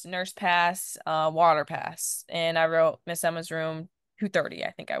pass, nurse pass, water pass, and I wrote Miss Emma's room 230,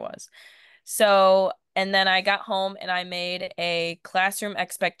 I think I was. So, and then I got home and I made a classroom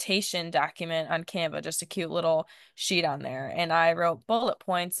expectation document on Canva, just a cute little sheet on there. And I wrote bullet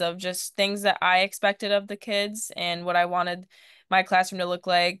points of just things that I expected of the kids and what I wanted my classroom to look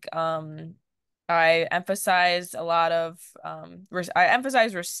like. I emphasized a lot of I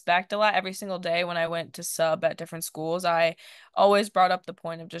emphasized respect a lot every single day when I went to sub at different schools. I always brought up the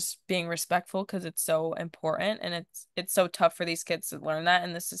point of just being respectful because it's so important and it's so tough for these kids to learn that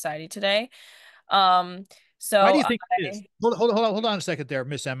in this society today. Um, Why do so you think it is? Hold on a second there,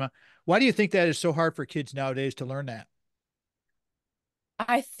 Miss Emma. Why do you think that is so hard for kids nowadays to learn that?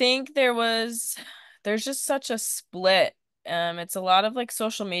 I think there's just such a split. It's a lot of like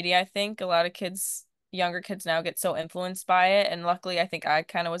social media. I think a lot of younger kids now get so influenced by it. And luckily, I think I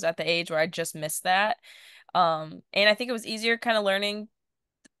kind of was at the age where I just missed that. And I think it was easier kind of learning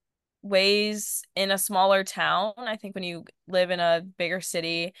ways in a smaller town. I think when you live in a bigger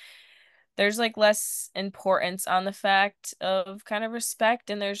city, there's like less importance on the fact of kind of respect,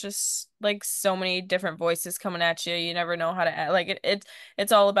 and there's just like so many different voices coming at you. You never know how to act. Like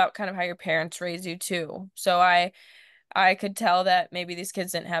it's all about kind of how your parents raise you too. So I could tell that maybe these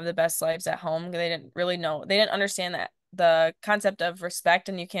kids didn't have the best lives at home. They didn't really know. They didn't understand that the concept of respect,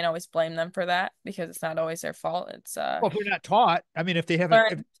 and you can't always blame them for that because it's not always their fault. It's Well, if they're not taught, I mean, if they haven't,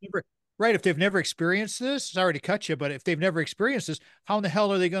 if learned. never, right, if they've never experienced this, sorry to cut you, but if they've never experienced this, how in the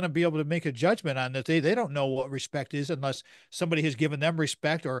hell are they going to be able to make a judgment on that? They don't know what respect is unless somebody has given them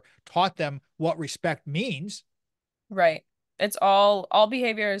respect or taught them what respect means. Right. It's all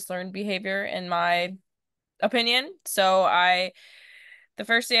behavior is learned behavior in my opinion. So the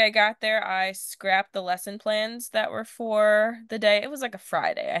first day I got there, I scrapped the lesson plans that were for the day. It was like a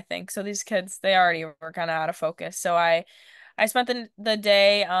Friday, I think. So these kids, they already were kind of out of focus. So I spent the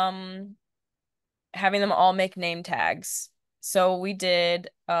day having them all make name tags. So we did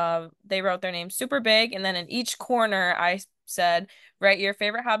they wrote their name super big, and then in each corner I said, write your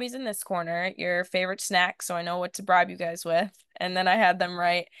favorite hobbies in this corner, your favorite snacks, so I know what to bribe you guys with. And then I had them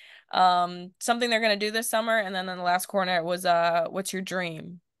write something they're gonna do this summer, and then in the last corner it was what's your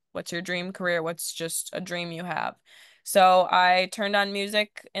dream? What's your dream career? What's just a dream you have? So I turned on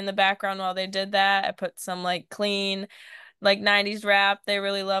music in the background while they did that. I put some like clean like 90s rap. They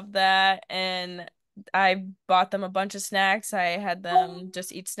really loved that. And I bought them a bunch of snacks. I had them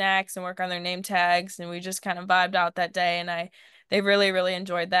just eat snacks and work on their name tags, and we just kind of vibed out that day. And they really, really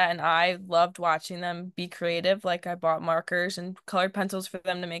enjoyed that. And I loved watching them be creative. Like I bought markers and colored pencils for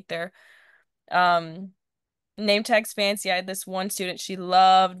them to make their um name tags fancy. I had this one student, she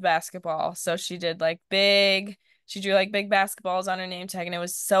loved basketball. So she did like she drew like big basketballs on her name tag. And it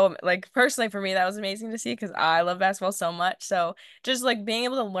was so, like, personally for me, that was amazing to see because I love basketball so much. So just like being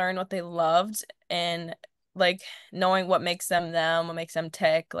able to learn what they loved and like knowing what makes them, what makes them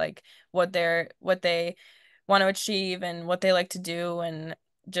tick, like what they want to achieve and what they like to do. And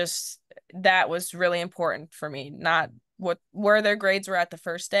just that was really important for me. Not where their grades were at the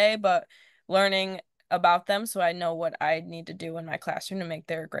first day, but learning about them so I know what I need to do in my classroom to make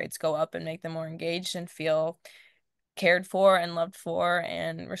their grades go up and make them more engaged and feel cared for and loved for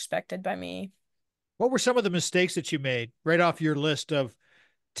and respected by me. What were some of the mistakes that you made right off your list of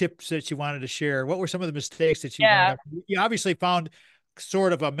tips that you wanted to share? What were some of the mistakes that you learned? Yeah, I mean, you obviously found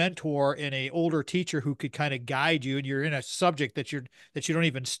sort of a mentor in a older teacher who could kind of guide you, and you're in a subject that you don't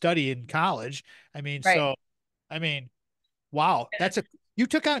even study in college. I mean, right. so I mean, wow, you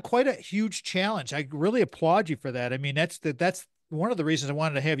took on quite a huge challenge. I really applaud you for that. I mean, that's one of the reasons I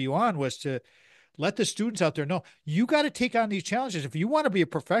wanted to have you on was to let the students out there know you got to take on these challenges. If you want to be a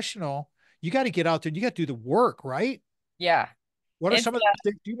professional, you got to get out there and you got to do the work, right? Yeah. What are It's some of the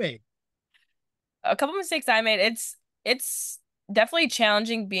mistakes you made? a couple mistakes I made. It's definitely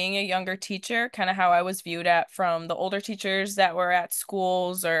challenging being a younger teacher, kind of how I was viewed at from the older teachers that were at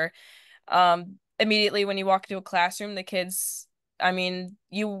schools or immediately when you walk into a classroom, the kids, I mean,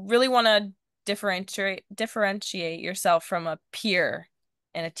 you really want to differentiate yourself from a peer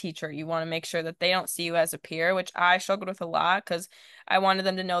and a teacher. You want to make sure that they don't see you as a peer, which I struggled with a lot because I wanted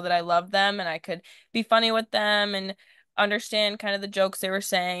them to know that I loved them and I could be funny with them and understand kind of the jokes they were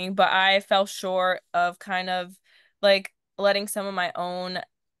saying, but I fell short of kind of like letting some of my own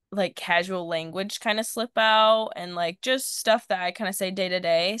like casual language kind of slip out and like just stuff that I kind of say day to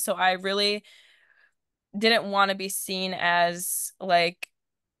day. So I really didn't want to be seen as like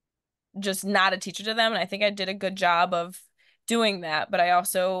just not a teacher to them. And I think I did a good job of doing that. But I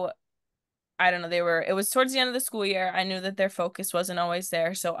also, I don't know, it was towards the end of the school year. I knew that their focus wasn't always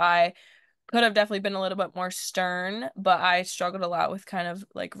there. So I could have definitely been a little bit more stern, but I struggled a lot with kind of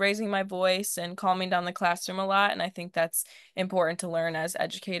like raising my voice and calming down the classroom a lot. And I think that's important to learn as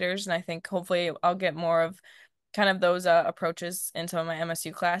educators. And I think hopefully I'll get more of kind of those approaches in some of my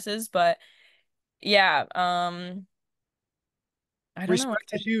MSU classes. But yeah, I don't know.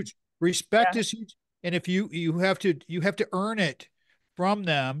 Respect is huge. Respect Yeah. is huge. And if you have to earn it from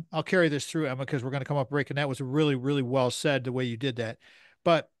them. I'll carry this through, Emma, because we're going to come up break, and that was really, really well said the way you did that.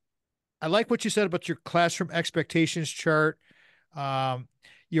 But I like what you said about your classroom expectations chart, um,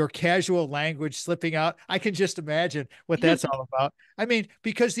 your casual language slipping out. I can just imagine what that's all about. I mean,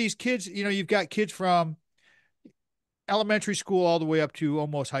 because these kids, you've got kids from elementary school all the way up to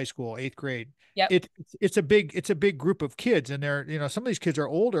almost high school, eighth grade. Yep. It's a big group of kids, and some of these kids are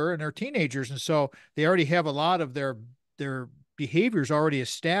older and they're teenagers, and so they already have a lot of their behaviors already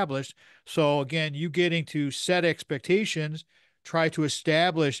established. So again, you getting to set expectations, try to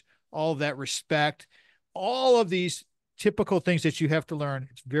establish all of that respect, all of these typical things that you have to learn.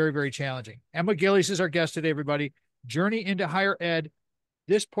 It's very, very challenging. Emma Gillies is our guest today, everybody. Journey into higher ed.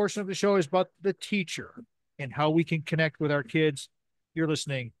 This portion of the show is about the teacher and how we can connect with our kids. You're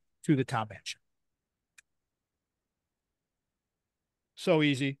listening to the Tom Mann Show. So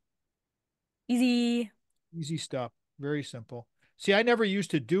easy, Easy. easy stuff, very simple. See, I never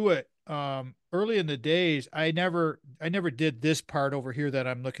used to do it. Early in the days, I never did this part over here that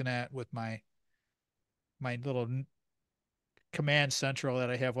I'm looking at with my little command central that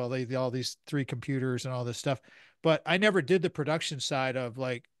I have. Well, all these three computers and all this stuff, but I never did the production side of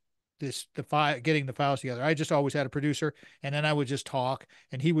like the file, getting the files together. I just always had a producer, and then I would just talk,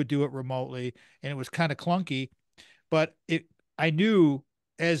 and he would do it remotely, and it was kind of clunky. But I knew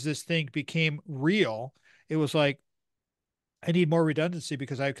as this thing became real, it was like I need more redundancy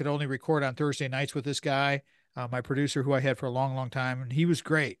because I could only record on Thursday nights with this guy, my producer, who I had for a long, long time, and he was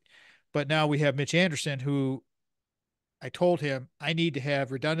great. But now we have Mitch Anderson, who I told him I need to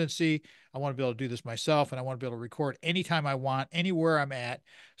have redundancy. I want to be able to do this myself, and I want to be able to record anytime I want, anywhere I'm at.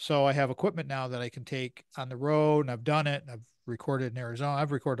 So I have equipment now that I can take on the road, and I've done it. And I've recorded in Arizona.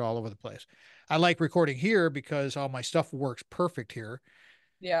 I've recorded all over the place. I like recording here because all my stuff works perfect here.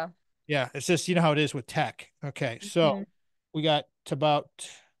 Yeah. Yeah, it's just how it is with tech. Okay, so Mhm. we got to about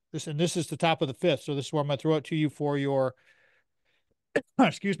this, and this is the top of the fifth. So this is where I'm going to throw it to you for your,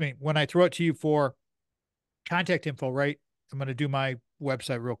 excuse me, when I throw it to you for contact info, right? I'm going to do my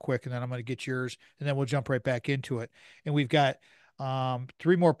website real quick, and then I'm going to get yours, and then we'll jump right back into it. And we've got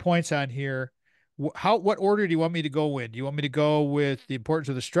three more points on here. What order do you want me to go in? Do you want me to go with the importance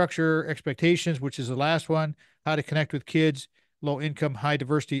of the structure, expectations, which is the last one, how to connect with kids, low income, high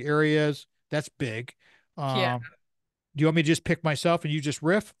diversity areas? That's big. Yeah. Do you want me to just pick myself and you just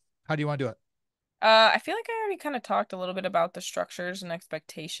riff? How do you want to do it? I feel like I already kind of talked a little bit about the structures and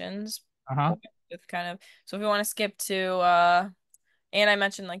expectations Uh-huh. with kind of, so if we want to skip to and I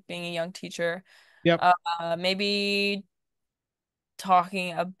mentioned like being a young teacher, Yep. maybe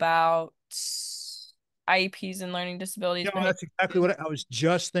talking about IEPs and learning No, disabilities that's exactly what I was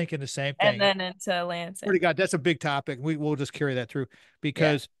just thinking the same and thing. then into Already Lansing. got that's a big topic. We'll just carry that through Yeah.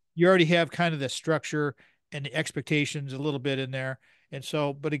 because you already have kind of the structure and the expectations a little bit in there. And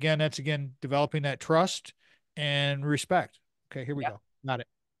so, but again, that's again developing that trust and respect. Okay, here we Yeah. go. Got it.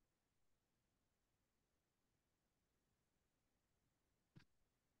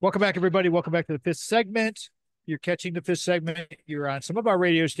 Welcome back, everybody. Welcome back to the fifth segment. You're catching the fifth segment. You're on some of our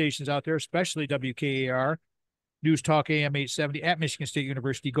radio stations out there, especially WKAR, News Talk AM 870 at Michigan State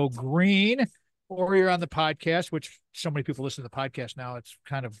University. Go green. Or you're on the podcast, which so many people listen to the podcast now. It's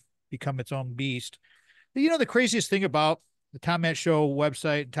kind of become its own beast. You know, the craziest thing about the Tom Matt Show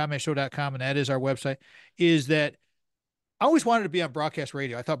website, tommattshow.com, and that is our website, is that I always wanted to be on broadcast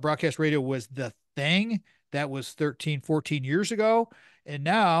radio. I thought broadcast radio was the thing. That was 13, 14 years ago. And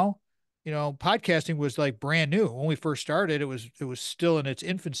now, you know, podcasting was like brand new. When we first started, it was still in its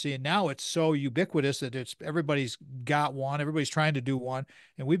infancy. And now it's so ubiquitous that it's everybody's got one, everybody's trying to do one.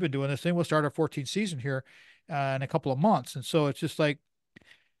 And we've been doing this thing. We'll start our 14th season here in a couple of months. And so it's just like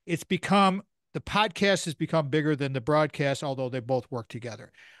it's become the podcast has become bigger than the broadcast, although they both work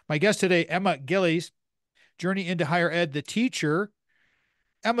together. My guest today, Emma Gillies, Journey into Higher Ed, the teacher.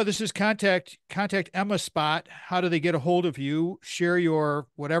 Emma, this is contact Emma Spot. How do they get a hold of you? Share your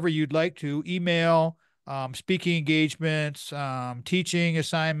whatever you'd like to email, speaking engagements, teaching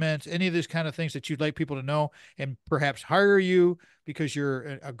assignments, any of these kind of things that you'd like people to know, and perhaps hire you because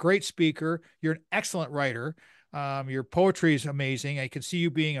you're a great speaker. You're an excellent writer. Your poetry is amazing. I can see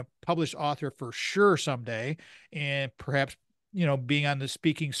you being a published author for sure someday, and perhaps being on the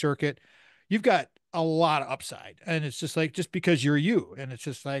speaking circuit. You've got a lot of upside. And it's just like, just because you're you. And it's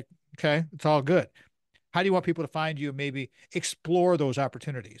just like, okay, it's all good. How do you want people to find you and maybe explore those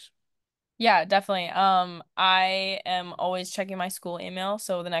opportunities? Yeah, definitely. I am always checking my school email,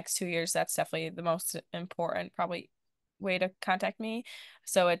 so the next 2 years, that's definitely the most important, probably way to contact me.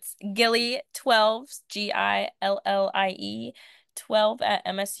 So it's Gillie 12, Gillie 12 at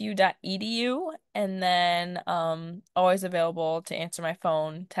msu.edu, and then always available to answer my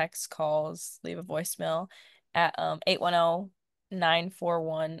phone, text calls, leave a voicemail at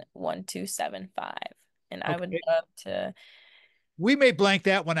 810-941-1275. And I would Okay. love to. We may blank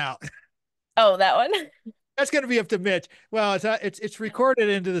that one out. Oh, that one. That's going to be up to Mitch. Well, it's recorded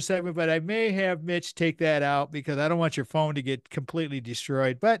into the segment, but I may have Mitch take that out because I don't want your phone to get completely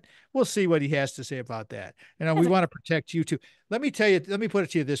destroyed. But we'll see what he has to say about that. We want to protect you too. Let me tell you. Let me put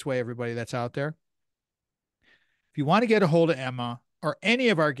it to you this way, everybody that's out there. If you want to get a hold of Emma or any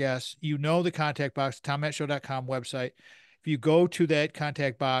of our guests, you know the contact box, tommattshow.com website. If you go to that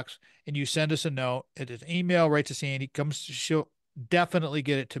contact box and you send us a note, it is email right to Sandy, she'll definitely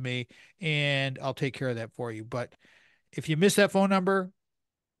get it to me and I'll take care of that for you. But if you miss that phone number,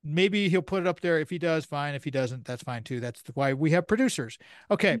 maybe he'll put it up there. If he does, fine. If he doesn't, that's fine too. That's why we have producers.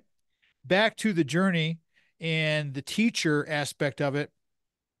 Okay, back to the journey and the teacher aspect of it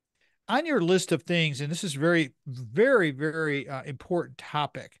on your list of things, and this is very, very, very important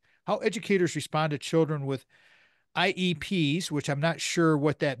topic, how educators respond to children with IEPs, which I'm not sure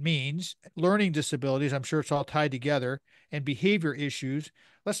what that means, learning disabilities, I'm sure it's all tied together, and behavior issues.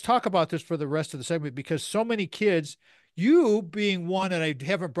 Let's talk about this for the rest of the segment because so many kids, you being one that I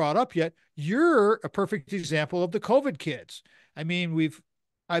haven't brought up yet, you're a perfect example of the COVID kids. I mean,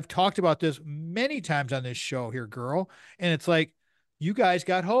 I've talked about this many times on this show here, girl, and it's like you guys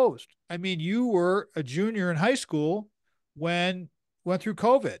got hosed. I mean, you were a junior in high school when went through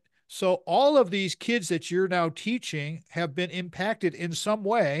COVID. So all of these kids that you're now teaching have been impacted in some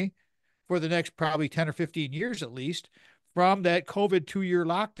way for the next probably 10 or 15 years at least from that COVID 2 year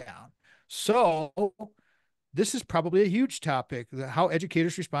lockdown. So this is probably a huge topic, how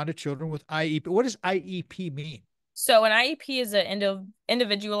educators respond to children with IEP. What does IEP mean? So an IEP is an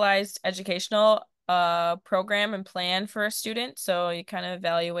individualized educational program and plan for a student. So you kind of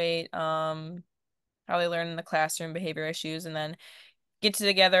evaluate how they learn in the classroom, behavior issues, and then get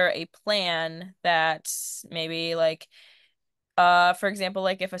together a plan that maybe like for example,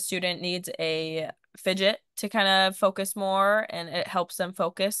 like if a student needs a fidget to kind of focus more and it helps them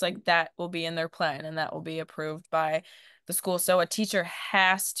focus, like that will be in their plan and that will be approved by the school. So a teacher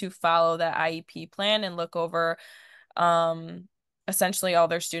has to follow that IEP plan and look over um essentially all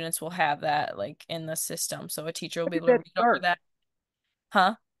their students will have that like in the system. So a teacher will When be did able to that read over start? that.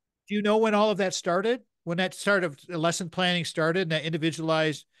 Huh? Do you know when all of that started? when that start of lesson planning started and that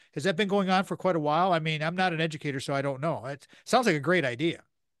individualized, has that been going on for quite a while? I mean, I'm not an educator, so I don't know. It sounds like a great idea.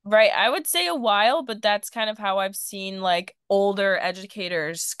 Right, I would say a while, but that's kind of how I've seen like older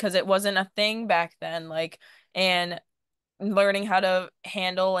educators because it wasn't a thing back then. Like, and learning how to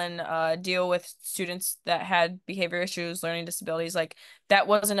handle and deal with students that had behavior issues, learning disabilities, like that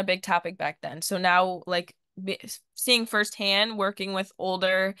wasn't a big topic back then. So now, like seeing firsthand, working with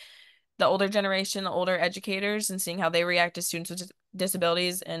the older generation, the older educators, and seeing how they react to students with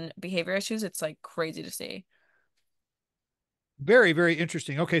disabilities and behavior issues, it's like crazy to see. Very, very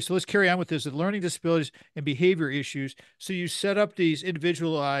interesting. Okay, so let's carry on with this, the learning disabilities and behavior issues. So you set up these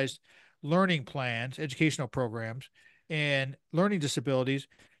individualized learning plans, educational programs, and learning disabilities.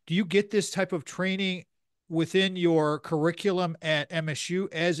 Do you get this type of training within your curriculum at MSU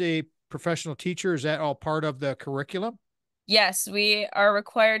as a professional teacher? Is that all part of the curriculum? Yes, we are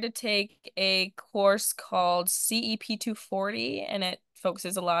required to take a course called CEP 240, and it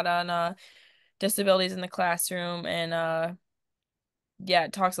focuses a lot on disabilities in the classroom and yeah,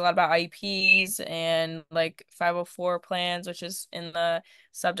 it talks a lot about IEPs and like 504 plans, which is in the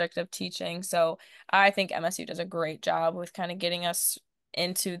subject of teaching. So I think MSU does a great job with kind of getting us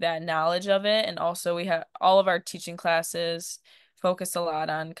into that knowledge of it. And also we have all of our teaching classes focus a lot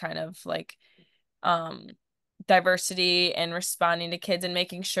on kind of like um diversity and responding to kids and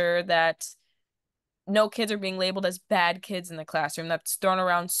making sure that no kids are being labeled as bad kids in the classroom. That's thrown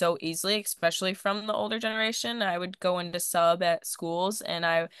around so easily, especially from the older generation. I would go into sub at schools and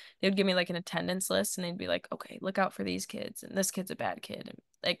they would give me like an attendance list and they'd be like, okay, look out for these kids and this kid's a bad kid. And,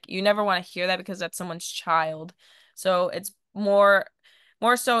 like you never want to hear that because that's someone's child. So it's more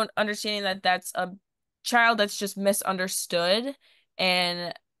so understanding that that's a child that's just misunderstood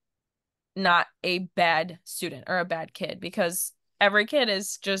and not a bad student or a bad kid because every kid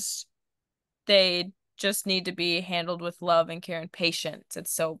is just they just need to be handled with love and care and patience.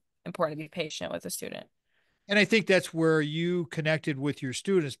 It's so important to be patient with a student. And I think that's where you connected with your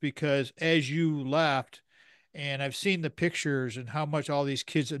students because as you left, and I've seen the pictures and how much all these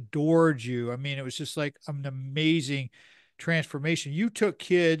kids adored you. I mean, it was just like an amazing transformation. You took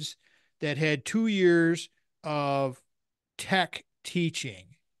kids that had 2 years of tech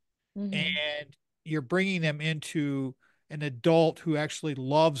teaching Hmm. and you're bringing them into an adult who actually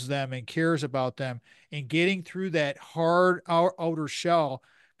loves them and cares about them and getting through that hard outer shell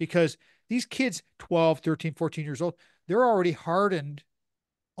because these kids 12, 13, 14 years old, they're already hardened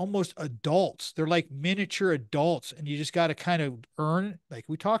almost adults. They're like miniature adults and you just got to kind of earn, like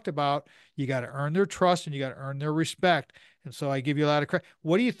we talked about, you got to earn their trust and you got to earn their respect. And so I give you a lot of credit.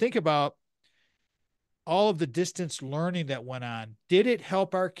 What do you think about all of the distance learning that went on? Did it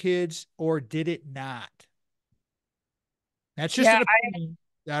help our kids or did it not? That's just Yeah, an opinion.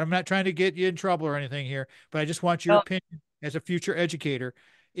 I'm not trying to get you in trouble or anything here, but I just want your I opinion as a future educator.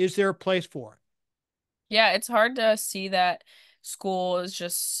 Is there a place for it? Yeah, it's hard to see that school is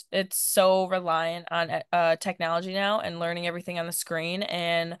just it's so reliant on technology now and learning everything on the screen.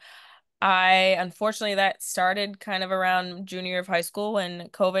 And I unfortunately that started kind of around junior year of high school when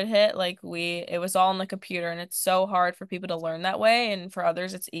COVID hit. Like it was all on the computer and it's so hard for people to learn that way and for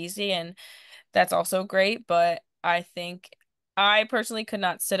others it's easy and that's also great, but I think I personally could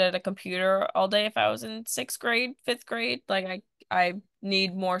not sit at a computer all day if I was in sixth grade, fifth grade. Like I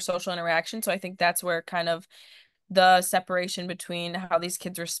need more social interaction. So I think that's where kind of the separation between how these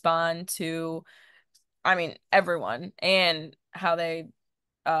kids respond to, I mean, everyone and how they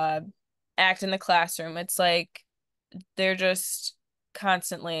uh act in the classroom. It's like they're just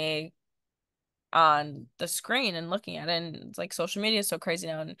constantly on the screen and looking at it. And it's like social media is so crazy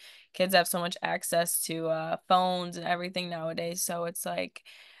now, and kids have so much access to phones and everything nowadays. So it's like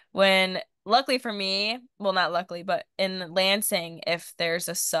when, luckily for me, well, not luckily, but in Lansing, if there's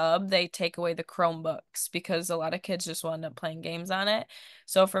a sub, they take away the Chromebooks because a lot of kids just will end up playing games on it.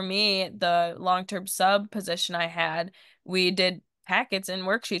 So for me, the long-term sub position I had, we did packets and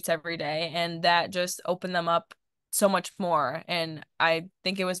worksheets every day, and that just opened them up so much more. And I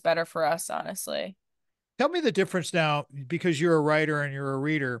think it was better for us, honestly. Tell me the difference now, because you're a writer and you're a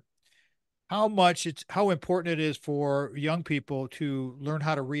reader, how important it is for young people to learn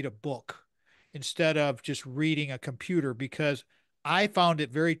how to read a book instead of just reading a computer because I found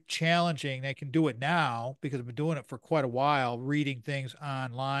it very challenging. I can do it now because I've been doing it for quite a while, reading things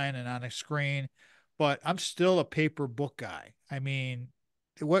online and on a screen, but I'm still a paper book guy. I mean,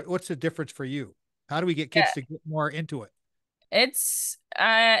 what's the difference for you? How do we get kids Yeah, to get more into it? it's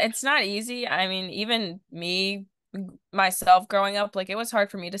not easy. I mean, even me myself growing up, like it was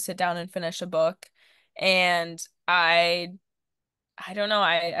hard for me to sit down and finish a book. And I don't know.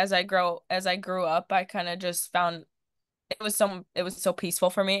 As I grew up, I kind of just found it was so peaceful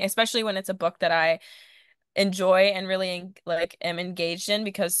for me, especially when it's a book that I enjoy and really like am engaged in,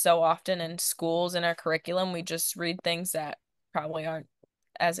 because so often in schools in our curriculum we just read things that probably aren't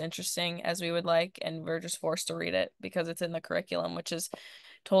as interesting as we would like, and we're just forced to read it because it's in the curriculum, which is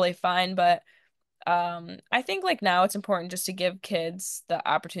totally fine. But I think like now it's important just to give kids the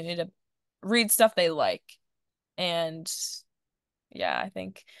opportunity to read stuff they like. And yeah, I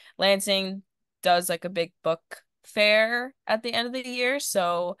think Lansing does like a big book fair at the end of the year.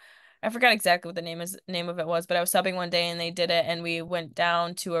 So I forgot exactly what the name of it was, but I was subbing one day and they did it, and we went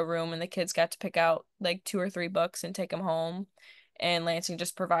down to a room and the kids got to pick out like two or three books and take them home. And Lansing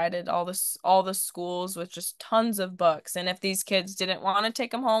just provided all the schools with just tons of books. And if these kids didn't want to take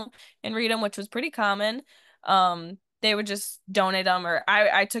them home and read them, which was pretty common, they would just donate them. Or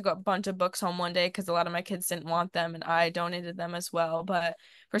I took a bunch of books home one day because a lot of my kids didn't want them, and I donated them as well. But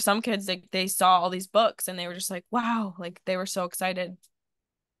for some kids, they saw all these books and they were just like, wow, like they were so excited.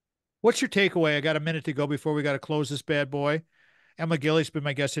 What's your takeaway? I got a minute to go before we got to close this bad boy. Emma Gillies has been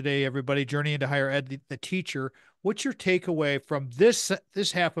my guest today, everybody. Journey into Higher Ed, the teacher. What's your takeaway from this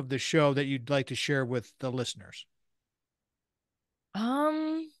half of the show that you'd like to share with the listeners?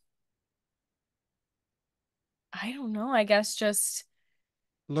 Um, I don't know. I guess just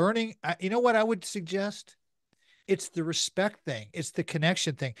Learning, you know what I would suggest? It's the respect thing. It's the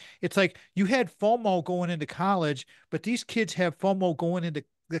connection thing. It's like you had FOMO going into college, but these kids have FOMO going into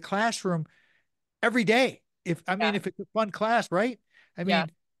the classroom every day. yeah, If it's a fun class, right? I yeah,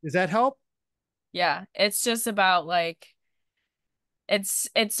 mean, does that help? yeah. It's just about like it's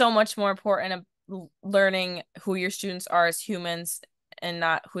so much more important learning who your students are as humans and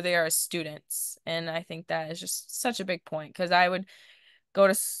not who they are as students. And I think that is just such a big point because I would go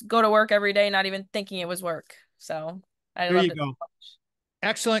to work every day not even thinking it was work. So I There you loved it so go. much.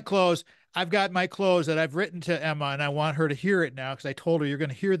 Excellent close. I've got my close that I've written to Emma, and I want her to hear it now because I told her you're going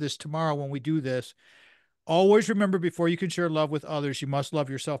to hear this tomorrow when we do this. Always remember, before you can share love with others, you must love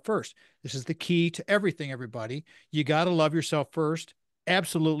yourself first. This is the key to everything, everybody. You got to love yourself first.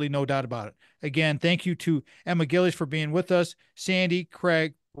 Absolutely, no doubt about it. Again, thank you to Emma Gillies for being with us, Sandy,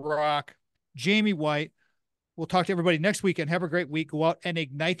 Craig, Rock, Jamie White. We'll talk to everybody next week and have a great week. Go out and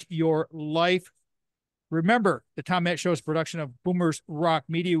ignite your life. Remember, the Tom Matt Show is a production of Boomers Rock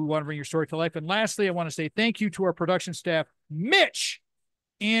Media. We want to bring your story to life. And lastly, I want to say thank you to our production staff, Mitch,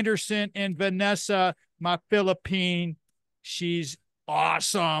 Anderson, and Vanessa, my Philippine. She's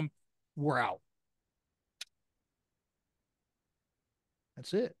awesome. We're out.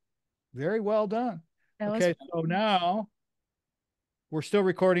 That's it. Very well done. That was Okay, so now we're still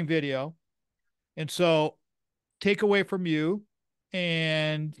recording video. And so take away from you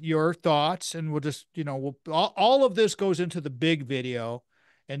and your thoughts, and we'll just, all of this goes into the big video.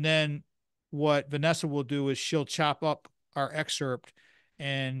 And then what Vanessa will do is she'll chop up our excerpt,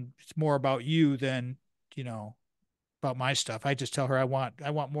 and it's more about you than, you know, about my stuff. I just tell her I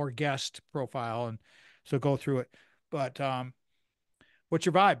want more guest profile, and so go through it. But what's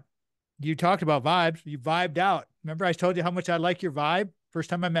your vibe? You talked about vibes. You vibed out. Remember I told you how much I like your vibe? First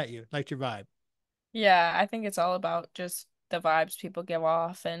time I met you, liked your vibe. Yeah, I think it's all about just the vibes people give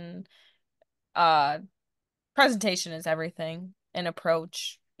off, and uh presentation is everything, and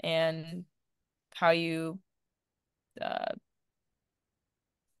approach, and how you uh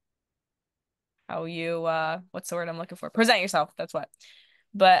what's the word I'm looking for? Present yourself, that's what.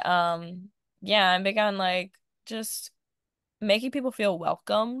 But yeah, I'm big on like just making people feel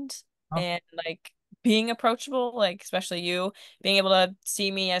welcomed, Huh? and like being approachable, like especially you being able to see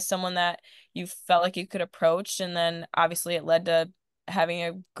me as someone that you felt like you could approach, and then obviously it led to having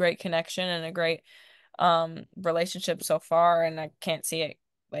a great connection and a great relationship so far, and I can't see it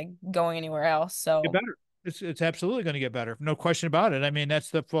like going anywhere else. Get So better. It's absolutely going to get better. No question about it. I mean, that's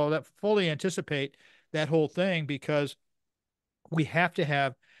the full that fully anticipate that whole thing, because we have to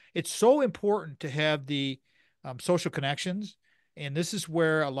have, it's so important to have the social connections. And this is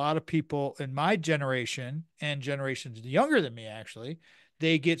where a lot of people in my generation and generations younger than me, actually,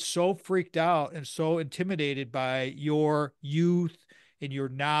 they get so freaked out and so intimidated by your youth and your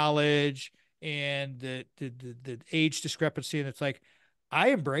knowledge and the age discrepancy. And it's like, I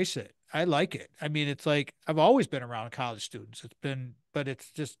embrace it. I like it. I mean, it's like I've always been around college students. But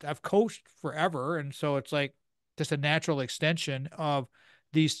it's just, I've coached forever. And so it's like, just a natural extension of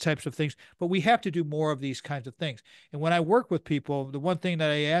these types of things. But we have to do more of these kinds of things. And when I work with people, the one thing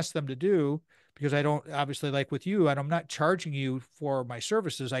that I ask them to do, because I don't, obviously, like with you, and I'm not charging you for my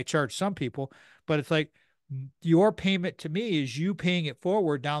services, I charge some people, but it's like your payment to me is you paying it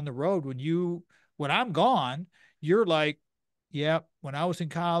forward down the road. When I'm gone, you're like, Yep. When I was in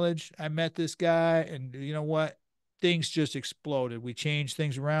college, I met this guy, and you know what? Things just exploded. We changed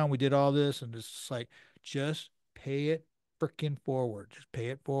things around. We did all this, and it's just like, just pay it freaking forward. Just pay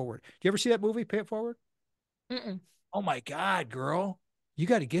it forward. Do you ever see that movie, Pay It Forward? Mm-mm. Oh my God, girl. You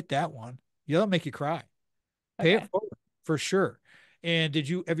got to get that one. That'll make you cry. Pay it Okay. forward for sure. And have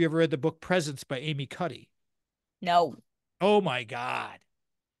you ever read the book Presence by Amy Cuddy? No, Oh my God.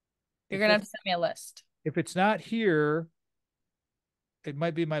 you're If gonna have it's to send me a list. if it's not here, it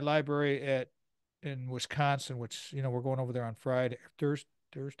might be in my library at in Wisconsin, which we're going over there on Friday,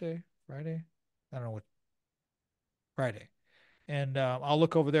 Thursday, Friday. I don't know what Friday, and I'll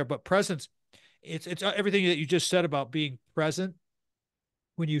look over there. But presence, it's everything that you just said about being present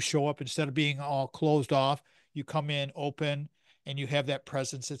when you show up instead of being all closed off. You come in open and you have that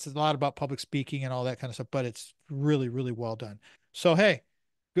presence. It's a lot about public speaking and all that kind of stuff, but it's really, really well done. So hey,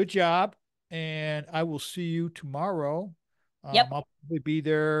 good job, and I will see you tomorrow. Yep. I'll probably be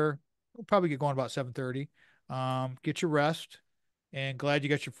there. We'll probably get going about 7:30. Get your rest, and glad you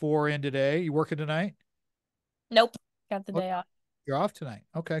got your 4 in today. You working tonight? Nope. Got the Oh, day off. you're off tonight.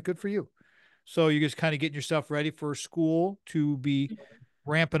 Okay, good for you. So you just kind of getting yourself ready for school to be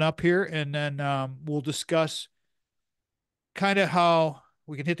ramping up here, and then we'll discuss kind of how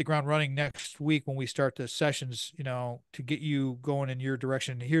we can hit the ground running next week when we start the sessions, to get you going in your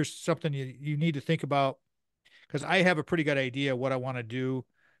direction. Here's something you need to think about, because I have a pretty good idea what I want to do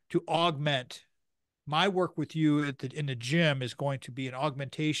to augment my work with you in the gym is going to be an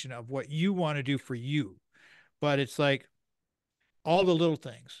augmentation of what you want to do for you. But it's like all the little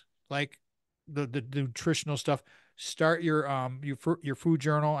things, like the nutritional stuff. Start your food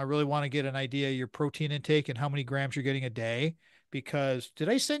journal. I really want to get an idea of your protein intake and how many grams you're getting a day. Because did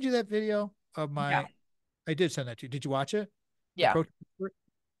I send you that video of Yeah. my? I did send that to you. Did you watch it? The Yeah. protein report?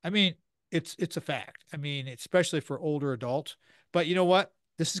 I mean, it's a fact. I mean, especially for older adults. But you know what?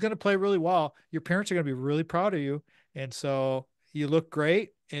 This is going to play really well. Your parents are going to be really proud of you, and so you look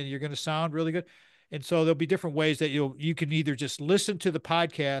great, and you're going to sound really good. And so there'll be different ways that you can either just listen to the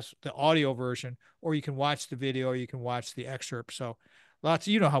podcast, the audio version, or you can watch the video, or you can watch the excerpt. So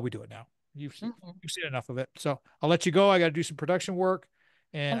you know how we do it now. Mhm. You've seen enough of it. So I'll let you go. I got to do some production work,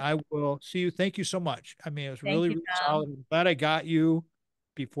 and Okay. I will see you. Thank you so much. I mean, it was Thank really, you, really Tom. solid. I'm glad I got you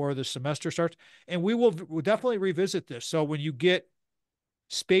before the semester starts, and we'll definitely revisit this. So when you get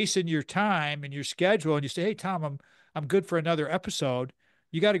space in your time and your schedule, and you say, "Hey, Tom, I'm good for another episode,"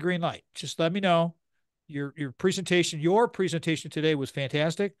 you got a green light. Just let me know. Your presentation today was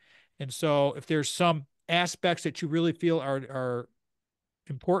fantastic, and so if there's some aspects that you really feel are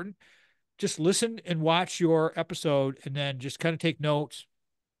important, just listen and watch your episode, and then just kind of take notes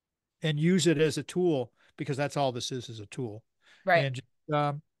and use it as a tool, because that's all this is a tool, Right. and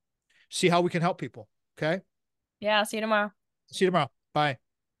just, see how we can help people. Okay. Yeah, I'll see you tomorrow. See you tomorrow. Bye.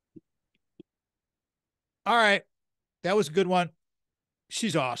 All right. That was a good one.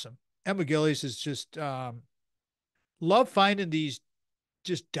 She's awesome. Emma Gillies is just love finding these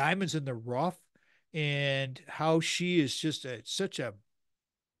just diamonds in the rough, and how she is just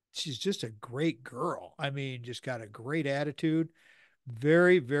she's just a great girl. I mean, just got a great attitude,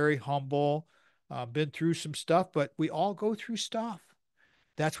 very, very humble, been through some stuff, but we all go through stuff.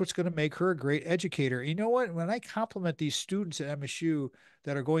 That's what's going to make her a great educator. You know what? When I compliment these students at MSU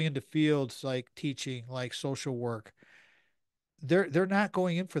that are going into fields like teaching, like social work, they're not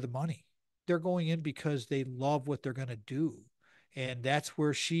going in for the money. They're going in because they love what they're going to do. And that's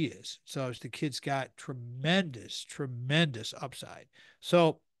where she is. So the kid's got tremendous, tremendous upside.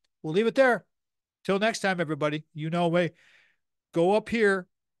 So we'll leave it there. Till next time, everybody. Way, go up here,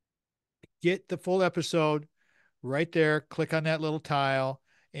 get the full episode right there, click on that little tile,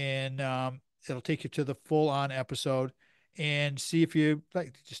 and it'll take you to the full on episode, and see if you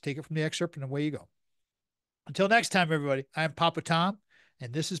like. Just take it from the excerpt and away you go. Until next time, everybody, I'm Papa Tom,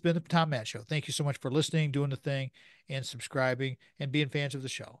 and this has been the Tom Matt Show. Thank you so much for listening, doing the thing, and subscribing, and being fans of the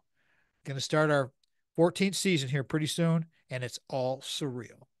show. Going to start our 14th season here pretty soon, and it's all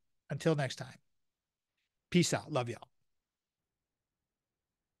surreal. Until next time, peace out. Love y'all.